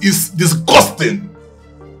disgusting.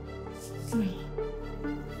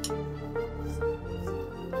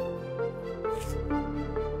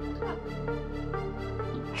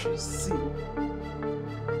 Tracy.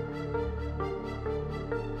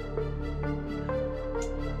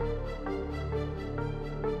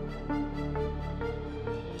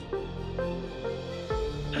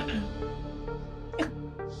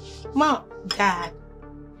 Mom, Dad,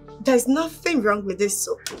 there's nothing wrong with this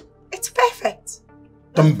soup. It's perfect.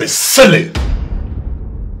 Don't be silly!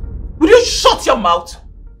 Will you shut your mouth?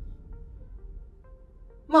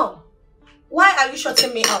 Mom, why are you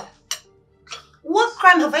shutting me up? What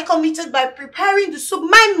crime have I committed by preparing the soup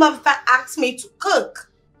my mother asked me to cook?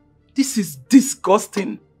 This is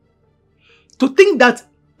disgusting. To think that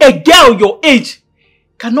a girl your age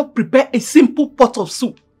cannot prepare a simple pot of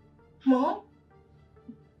soup. Mom?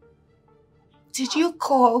 Did you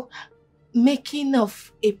call making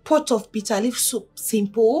of a pot of bitter leaf soup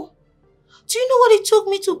simple? Do you know what it took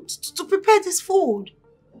me to prepare this food?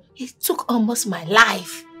 It took almost my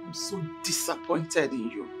life. I'm so disappointed in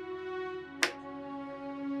you.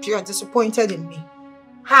 You are disappointed in me.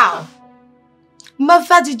 How?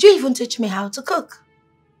 Mother, did you even teach me how to cook?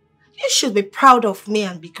 You should be proud of me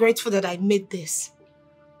and be grateful that I made this.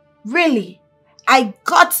 Really? I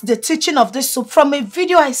got the teaching of this soup from a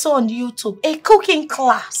video I saw on YouTube, a cooking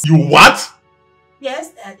class. You what?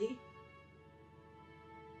 Yes, Daddy.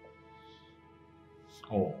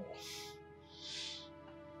 Oh.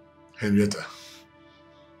 Henrietta,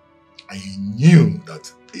 I knew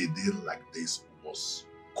that a day like this was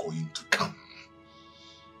going to come.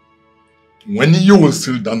 When you will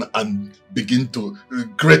sit down and begin to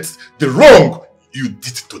regret the wrong you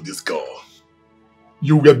did to this girl.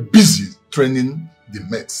 You were busy training the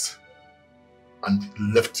maids and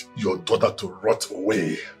left your daughter to rot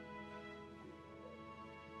away.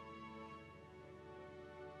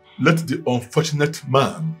 Let the unfortunate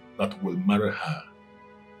man that will marry her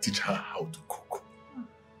teach her how to cook.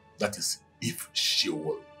 That is, if she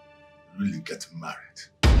will really get married.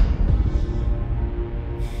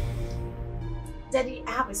 Daddy,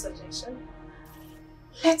 I have a suggestion.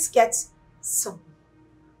 Let's get some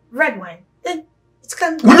red wine. Then it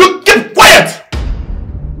can... Will you keep quiet?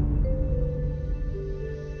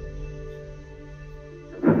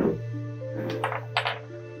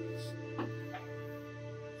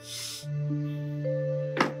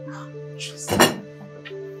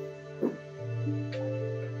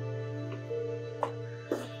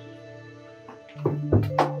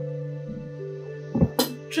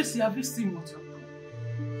 Tracy, have you seen what you're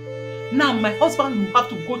doing? Now my husband will have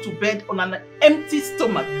to go to bed on an empty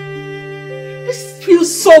stomach. This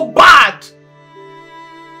feels so bad.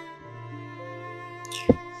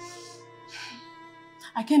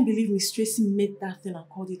 I can't believe Miss Tracy made that thing and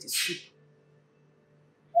called it a soup.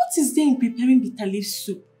 What is there in preparing bitter leaf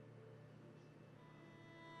soup?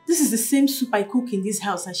 This is the same soup I cook in this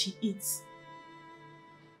house and she eats.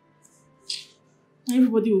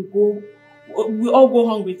 Everybody we'll all go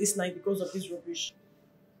hungry this night because of this rubbish.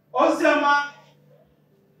 Oziama!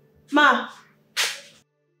 Ma!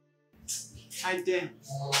 Hi there.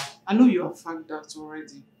 I know you have fagged out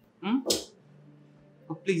already.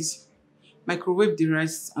 But please, microwave the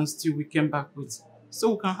rice and stew we came back with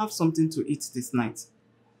so we can have something to eat this night.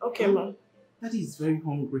 Okay, ma. Daddy is very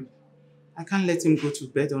hungry. I can't let him go to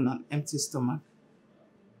bed on an empty stomach.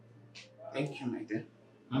 Thank you, my dear.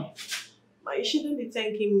 Ma, you shouldn't be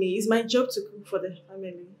thanking me. It's my job to cook for the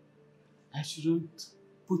family. I shouldn't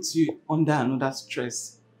put you under another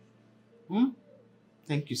stress.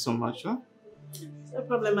 Thank you so much. Huh? No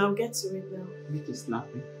problem, I'll get to it now. Make it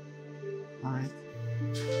snappy. Alright.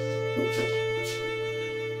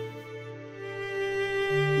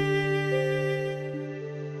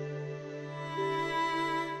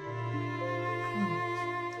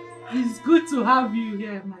 It's good to have you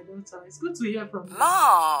here, my daughter. It's good to hear from you.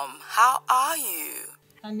 Mom, how are you?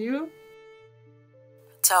 And you?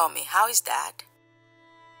 Tell me, how is Dad?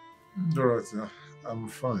 Dorothy, I'm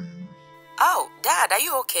fine. Oh, Dad, are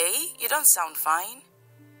you okay? You don't sound fine.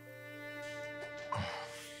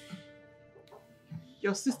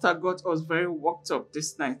 Your sister got us very worked up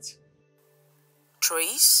this night.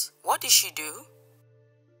 Trace, what did she do?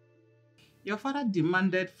 Your father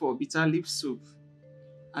demanded for bitter leaf soup,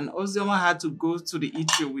 and Ozioma had to go to the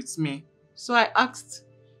eatery with me. So I asked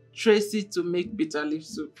Tracy to make bitter leaf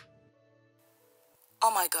soup.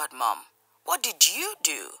 Oh my God, Mom. What did you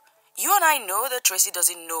do? You and I know that Tracy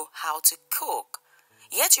doesn't know how to cook.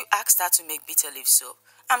 Yet you asked her to make bitter leaf soup.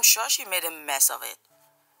 I'm sure she made a mess of it.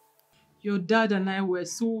 Your dad and I were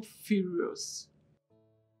so furious.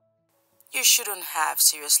 You shouldn't have,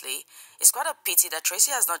 seriously. It's quite a pity that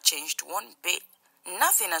Tracy has not changed one bit.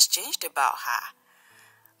 Nothing has changed about her.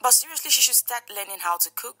 But seriously, she should start learning how to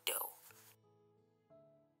cook though.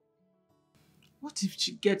 What if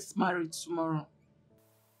she gets married tomorrow?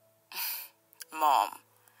 Mom,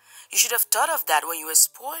 you should have thought of that when you were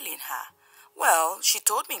spoiling her. Well, she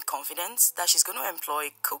told me in confidence that she's going to employ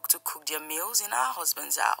a cook to cook their meals in her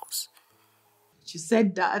husband's house. She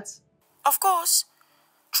said that? Of course.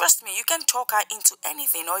 Trust me, you can talk her into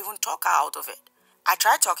anything or even talk her out of it. I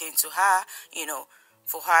tried talking to her,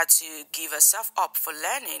 for her to give herself up for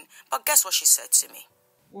learning, but guess what she said to me?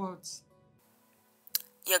 What?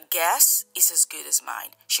 Your guess is as good as mine.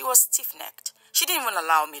 She was stiff-necked. She didn't even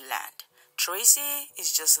allow me land. Tracy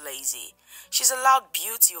is just lazy. She's allowed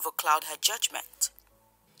beauty overcloud her judgment.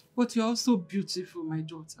 But you're also beautiful, my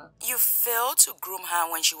daughter. You failed to groom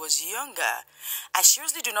her when she was younger. I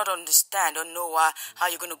seriously do not understand or know how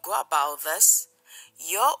you're going to go about this.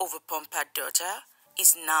 Your overpampered daughter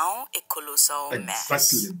is now a colossal mess.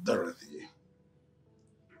 Exactly, Dorothy.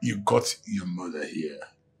 You got your mother here.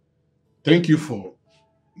 Thank you for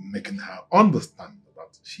making her understand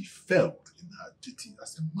that she failed in her duty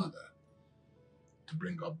as a mother to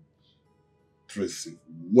bring up Tracy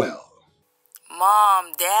well.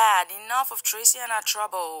 Mom, Dad, enough of Tracy and her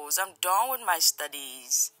troubles. I'm done with my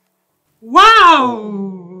studies.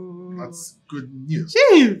 Wow! That's good news.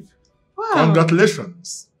 Chief! Wow!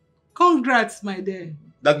 Congratulations. Congrats, my dear.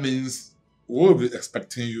 That means we'll be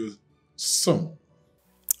expecting you soon.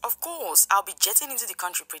 Of course, I'll be jetting into the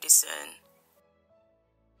country pretty soon.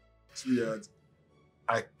 Sweetheart,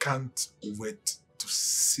 I can't wait to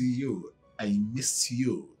see you. I miss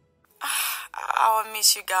you. I'll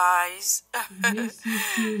miss you guys. Miss you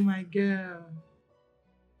too, my girl.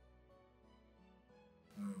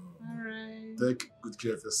 Alright. Take good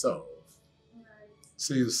care of yourself.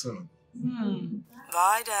 See you soon.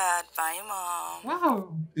 Bye, Dad. Bye, Mom.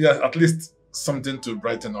 Wow. Yeah, at least something to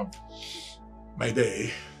brighten up my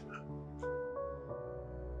day.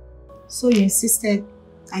 So you insisted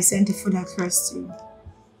I sent the food across to you.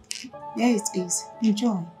 There it is.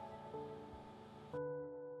 Enjoy.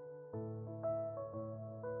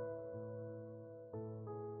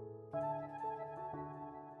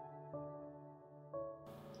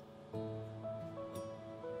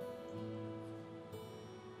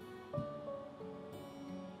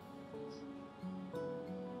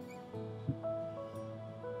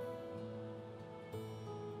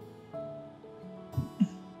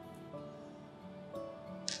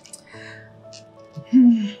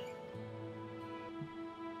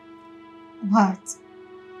 What?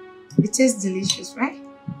 It tastes delicious, right?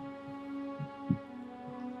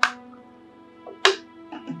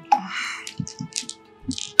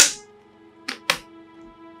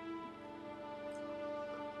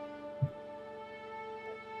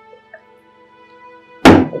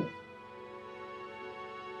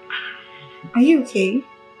 Are you okay?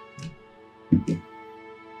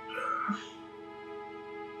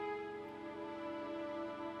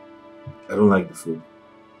 I don't like the food.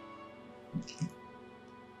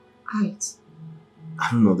 Right.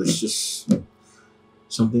 I don't know, there's just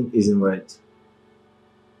something isn't right.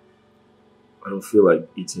 I don't feel like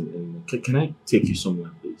eating anymore. Can I take you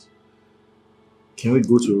somewhere, please? Can we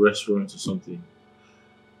go to a restaurant or something?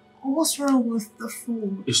 What's wrong with the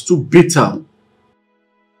food? It's too bitter.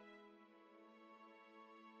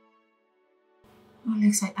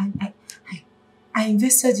 Alex, I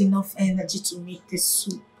invested enough energy to make this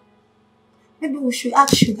soup. Maybe we should add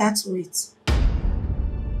sugar to it.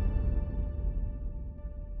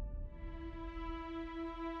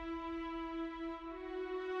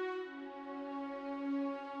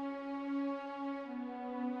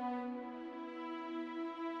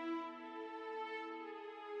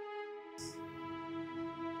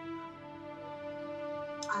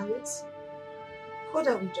 Alex, what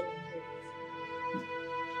are we doing here?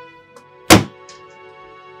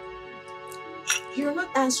 You're not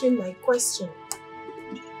answering my question.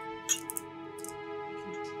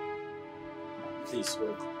 Please,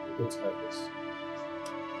 we're going to have this.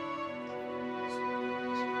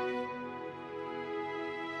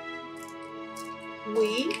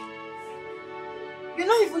 We? You're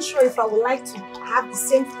not even sure if I would like to have the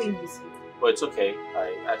same thing with you. But it's okay.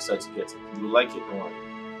 I asked her to get it. You like it, don't worry.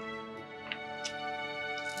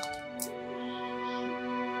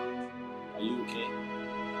 Are you okay?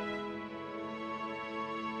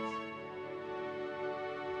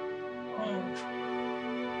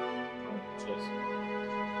 Cheers.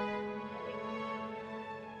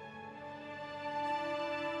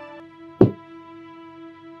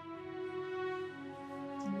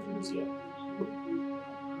 Yeah.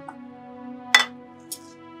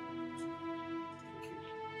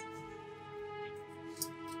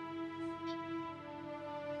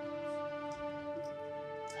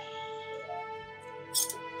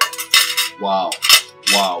 Wow,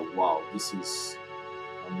 wow, wow, this is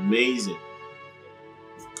amazing.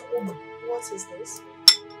 What is this?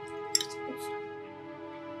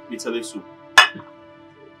 Bitter leaf soup.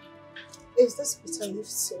 Is this bitter leaf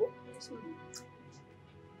soup?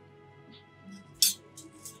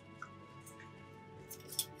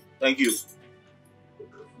 Thank you.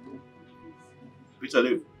 Bitter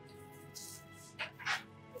leaf.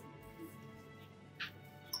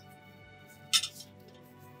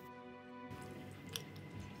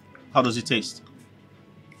 How does it taste?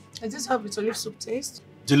 Is this how bitter leaf soup tastes?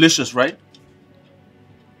 Delicious, right?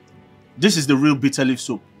 This is the real bitter leaf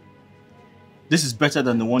soup. This is better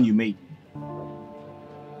than the one you made.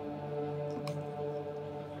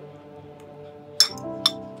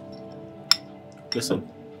 Listen,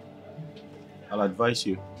 I'll advise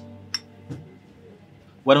you.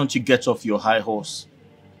 Why don't you get off your high horse?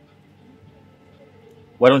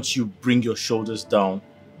 Why don't you bring your shoulders down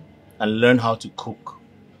and learn how to cook?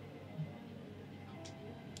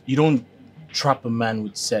 You don't trap a man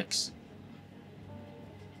with sex.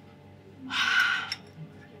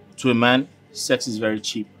 To a man, sex is very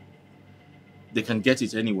cheap. They can get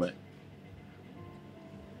it anywhere.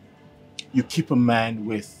 You keep a man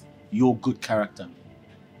with your good character,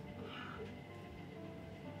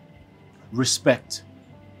 respect,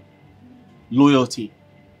 loyalty,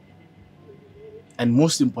 and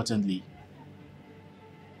most importantly,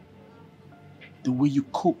 the way you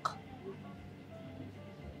cook.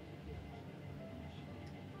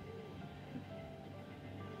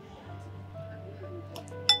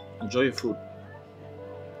 Enjoy your food.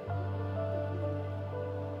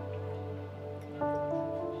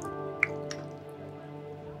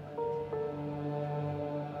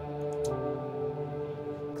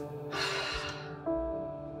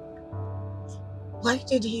 Why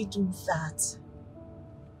did he do that?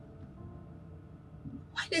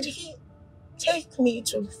 Why did he take me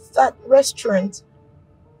to that restaurant?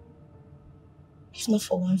 If not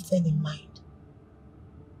for one thing in mind.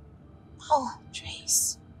 Oh,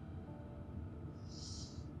 Trace.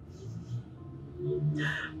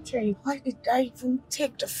 Trace, why did I even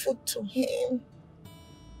take the food to him?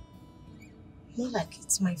 Not like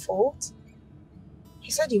it's my fault.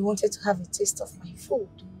 He said he wanted to have a taste of my food.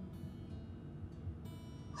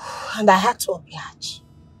 And I had to oblige.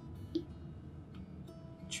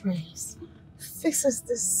 Trace, this is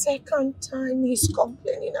the second time he's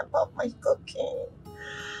complaining about my cooking.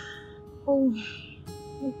 Oh,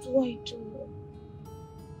 what do I do?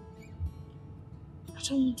 I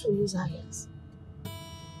don't want to lose Alex.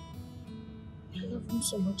 I love him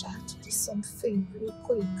so much, I had to do something real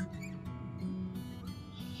quick.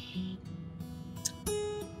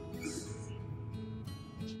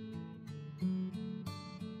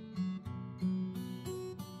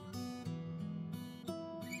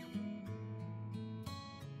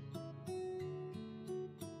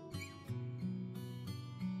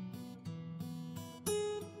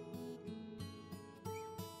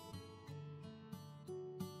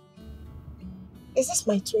 Is this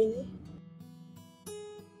my twinnie?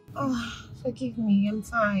 Oh, forgive me, I'm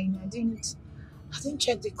fine. I didn't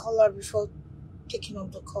check the color before picking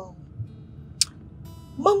up the call.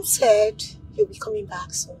 Mom said you'll be coming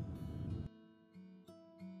back soon.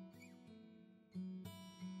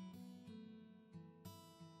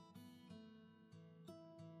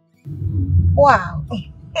 Wow.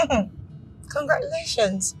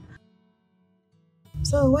 Congratulations.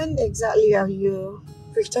 So when exactly are you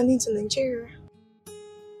returning to Nigeria?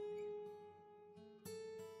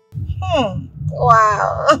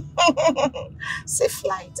 Wow. Safe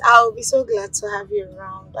flight. I'll be so glad to have you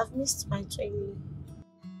around. I've missed my training.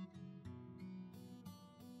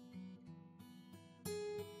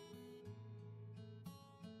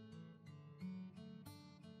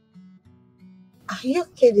 Are you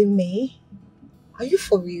kidding me? Are you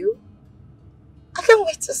for real? I can't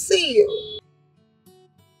wait to see you.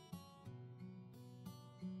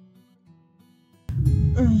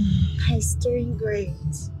 He's doing great.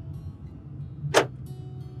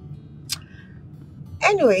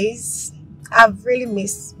 Anyways, I've really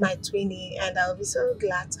missed my twinnie and I'll be so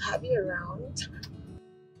glad to have you around.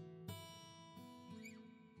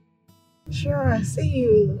 Sure, see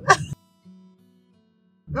you.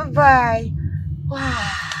 Bye-bye.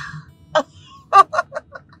 Wow.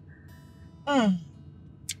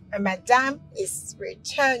 My madam is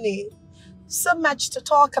returning. So much to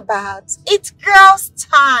talk about. It's girls'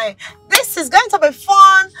 time. This is going to be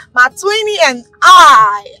fun. My twinnie and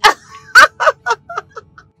I.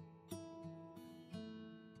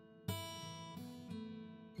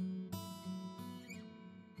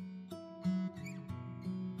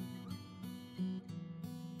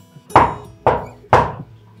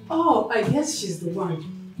 Oh, I guess she's the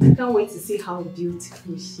one. I can't wait to see how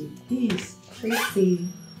beautiful she is. Tracy.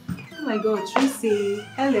 Oh my God, Tracy.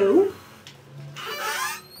 Hello.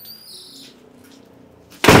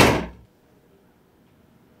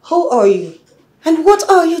 Who are you? And what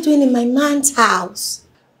are you doing in my man's house?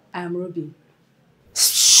 I am Ruby.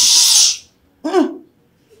 Shh!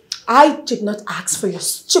 I did not ask for your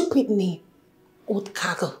stupid name, old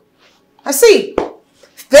cargo. I see.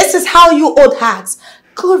 This is how you old hags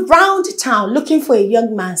go round town looking for a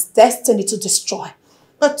young man's destiny to destroy.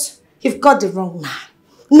 But you've got the wrong man.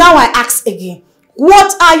 Now I ask again.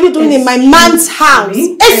 What are you doing in my man's house?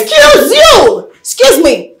 Excuse you! Excuse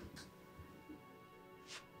me!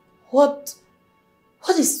 What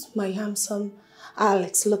is my handsome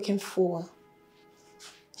Alex looking for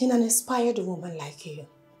in an inspired woman like you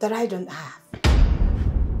that I don't have?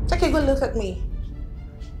 Take a good look at me.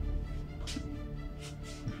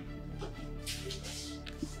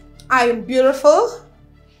 I am beautiful,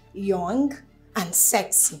 young, and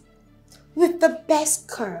sexy, with the best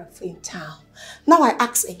curve in town. Now I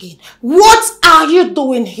ask again, what are you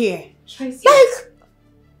doing here? Tracy.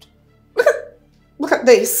 Look at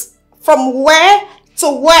this. From where to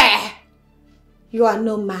where? You are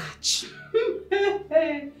no match.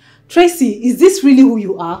 Tracy, is this really who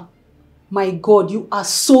you are? My God, you are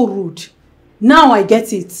so rude. Now I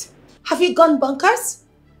get it. Have you gone bonkers?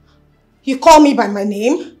 You call me by my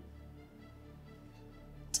name?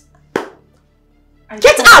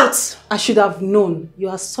 Get out! I should have known. You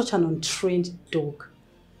are such an untrained dog.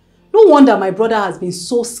 No wonder my brother has been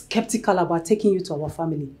so skeptical about taking you to our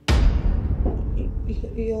family.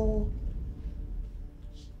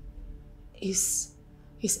 Is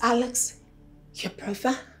Alex your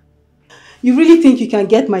brother? You really think you can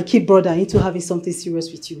get my kid brother into having something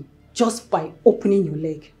serious with you just by opening your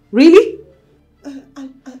leg? Really?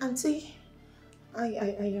 Auntie,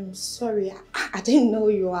 I am sorry. I didn't know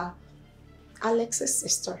you are Alex's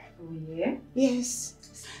sister. Oh, yeah? Yes.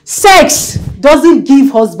 Sex doesn't give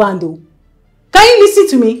husband, though. Can you listen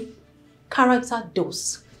to me? Character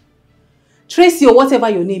does. Tracy or whatever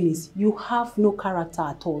your name is, you have no character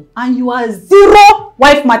at all. And you are zero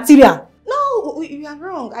wife material. No, you are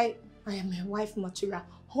wrong. I am a wife material.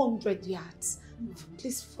 100 yards.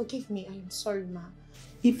 Please forgive me. I am sorry, ma.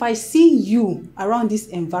 If I see you around this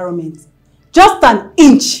environment, just an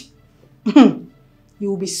inch, you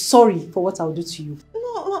will be sorry for what I will do to you.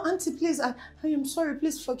 No, auntie, please. I am sorry.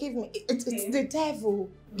 Please forgive me. It's the devil.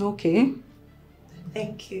 Okay.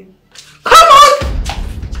 Thank you. Come on!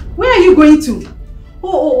 Where are you going to?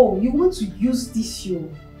 Oh, you want to use this your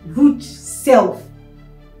rude self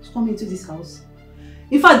to come into this house?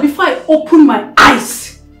 In fact, before I open my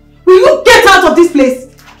eyes, will you get out of this place?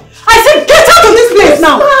 I said get out of this place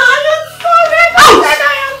now! Out!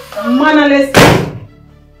 Mannerless.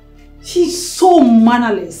 She's so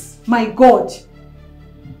mannerless. My God.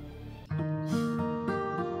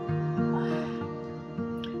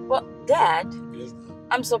 Well, Dad,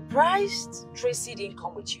 I'm surprised Tracy didn't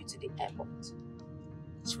come with you to the airport.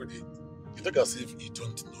 Sweetie, you look as if you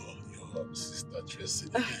don't know your sister Tracy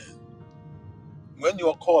again. When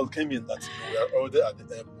your call came in that you were already at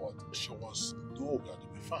the airport, she was nowhere to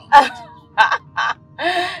be found.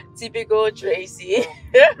 Typical Tracy.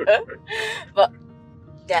 But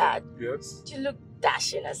Dad, yes? You look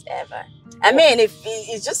dashing as ever. I mean, it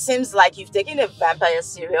just seems like you've taken a vampire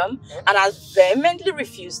serum and has vehemently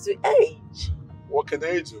refused to age. What can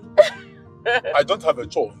I do? I don't have a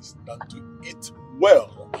choice than to eat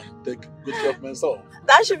well and take good care of myself.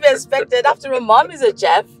 That should be expected. After all, Mom is a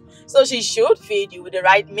chef, so she should feed you with the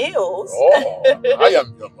right meals. Oh, I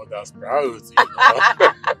am your mother's priority, you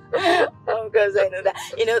know. Of course, I know that.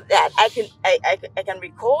 You know that I can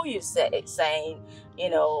recall you saying, you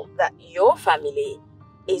know, that your family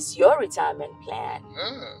is your retirement plan.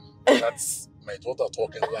 That's my daughter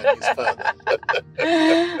talking like his father.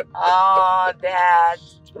 Oh, Dad,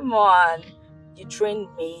 come on. You trained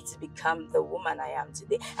me to become the woman I am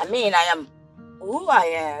today. I mean, I am who I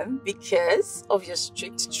am because of your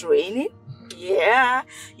strict training. Yeah,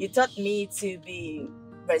 you taught me to be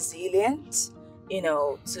resilient, you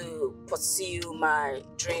know, to pursue my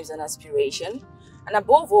dreams and aspiration, and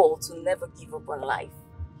above all, to never give up on life.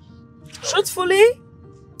 Truthfully,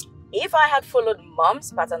 if I had followed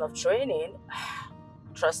Mom's pattern of training,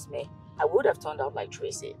 trust me, I would have turned out like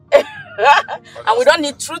Tracy. And we don't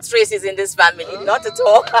need true Tracies in this family, not at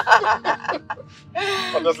all.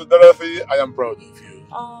 Honestly, Dorothy, I am proud of you.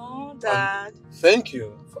 Oh, Dad. And thank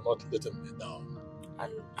you for not letting me down.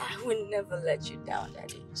 And I will never let you down,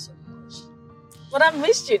 Daddy. So much. But I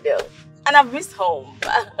missed you though. And I've missed home.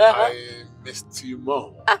 I missed you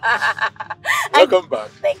more. Welcome back.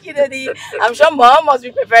 Thank you, Daddy. I'm sure Mom must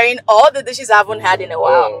be preparing all the dishes I haven't had in a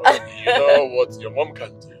while. Oh, you know what your mom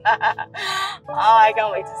can do. Oh, I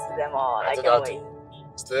can't wait to see them all. I can't wait.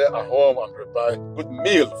 Stay at home and prepare a good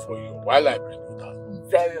meal for you while I bring you down.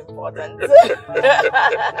 Very important.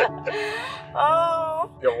 Oh.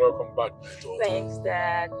 You're welcome back, my daughter. Thanks,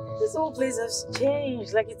 Dad. This whole place has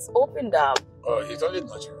changed. Like it's opened up. Oh, it's only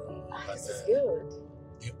natural. This is good.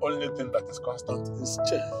 The only thing that is constant is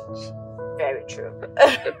change. Very true.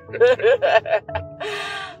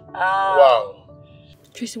 Wow.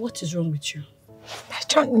 Tracy, what is wrong with you? I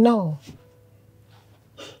don't know.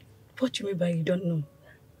 What do you mean by you don't know?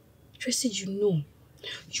 Tracy, you know.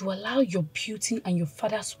 You allow your beauty and your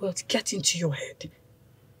father's wealth get into your head.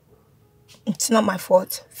 It's not my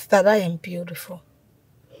fault that I am beautiful.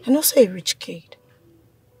 And also a rich kid.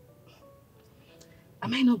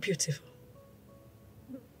 Am I not beautiful?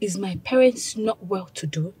 Is my parents not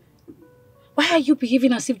well-to-do? Why are you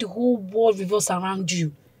behaving as if the whole world revolves around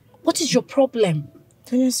you? What is your problem?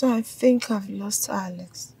 Denisa, I think I've lost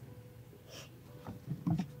Alex.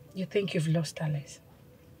 You think you've lost Alex?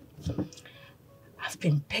 I've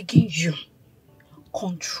been begging you.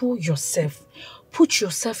 Control yourself. Put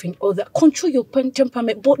yourself in order. Control your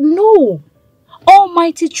temperament. But no!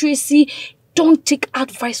 Almighty Tracy, don't take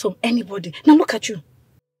advice from anybody. Now look at you.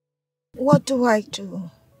 What do I do?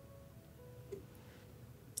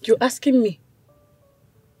 You're asking me?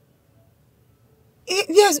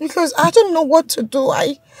 Yes, because I don't know what to do.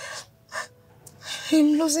 I'm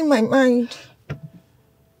losing my mind.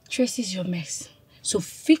 Tracy's your mess. So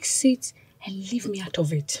fix it and leave me out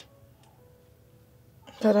of it.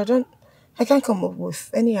 But I can't come up with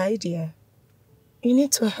any idea. You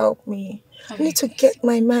need to help me. I need to get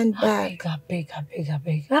my man back. I beg.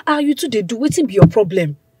 You two they do. What's be your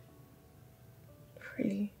problem?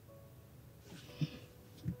 Really?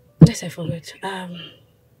 Yes, I forgot.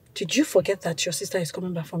 Did you forget that your sister is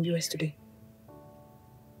coming back from US today?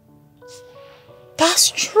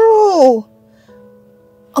 That's true.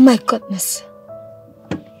 Oh my goodness.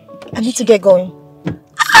 I need to get going.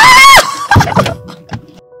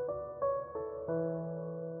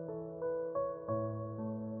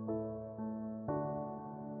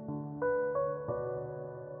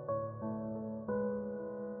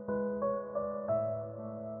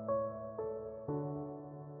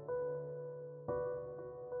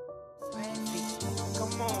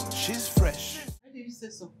 Come on, she's fresh. Why did you say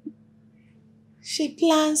so? She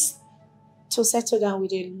plans to settle down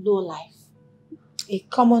with a low life, a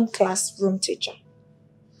common classroom teacher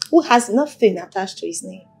who has nothing attached to his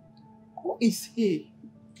name. Who is he?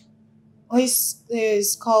 Oh,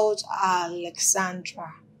 he's called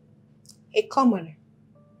Alexandra, a common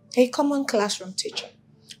classroom teacher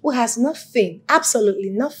who has nothing, absolutely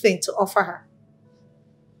nothing to offer her.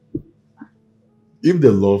 If they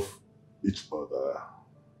love each other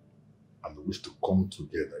and wish to come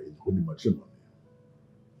together in holy matrimony,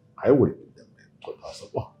 I will give them a total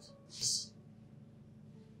support.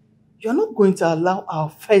 You're not going to allow our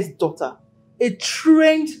first daughter, a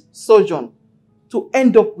trained surgeon, to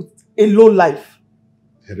end up with a low life.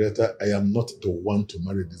 Henrietta, I am not the one to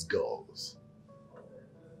marry these girls.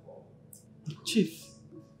 Chief,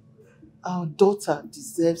 our daughter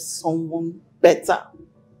deserves someone better.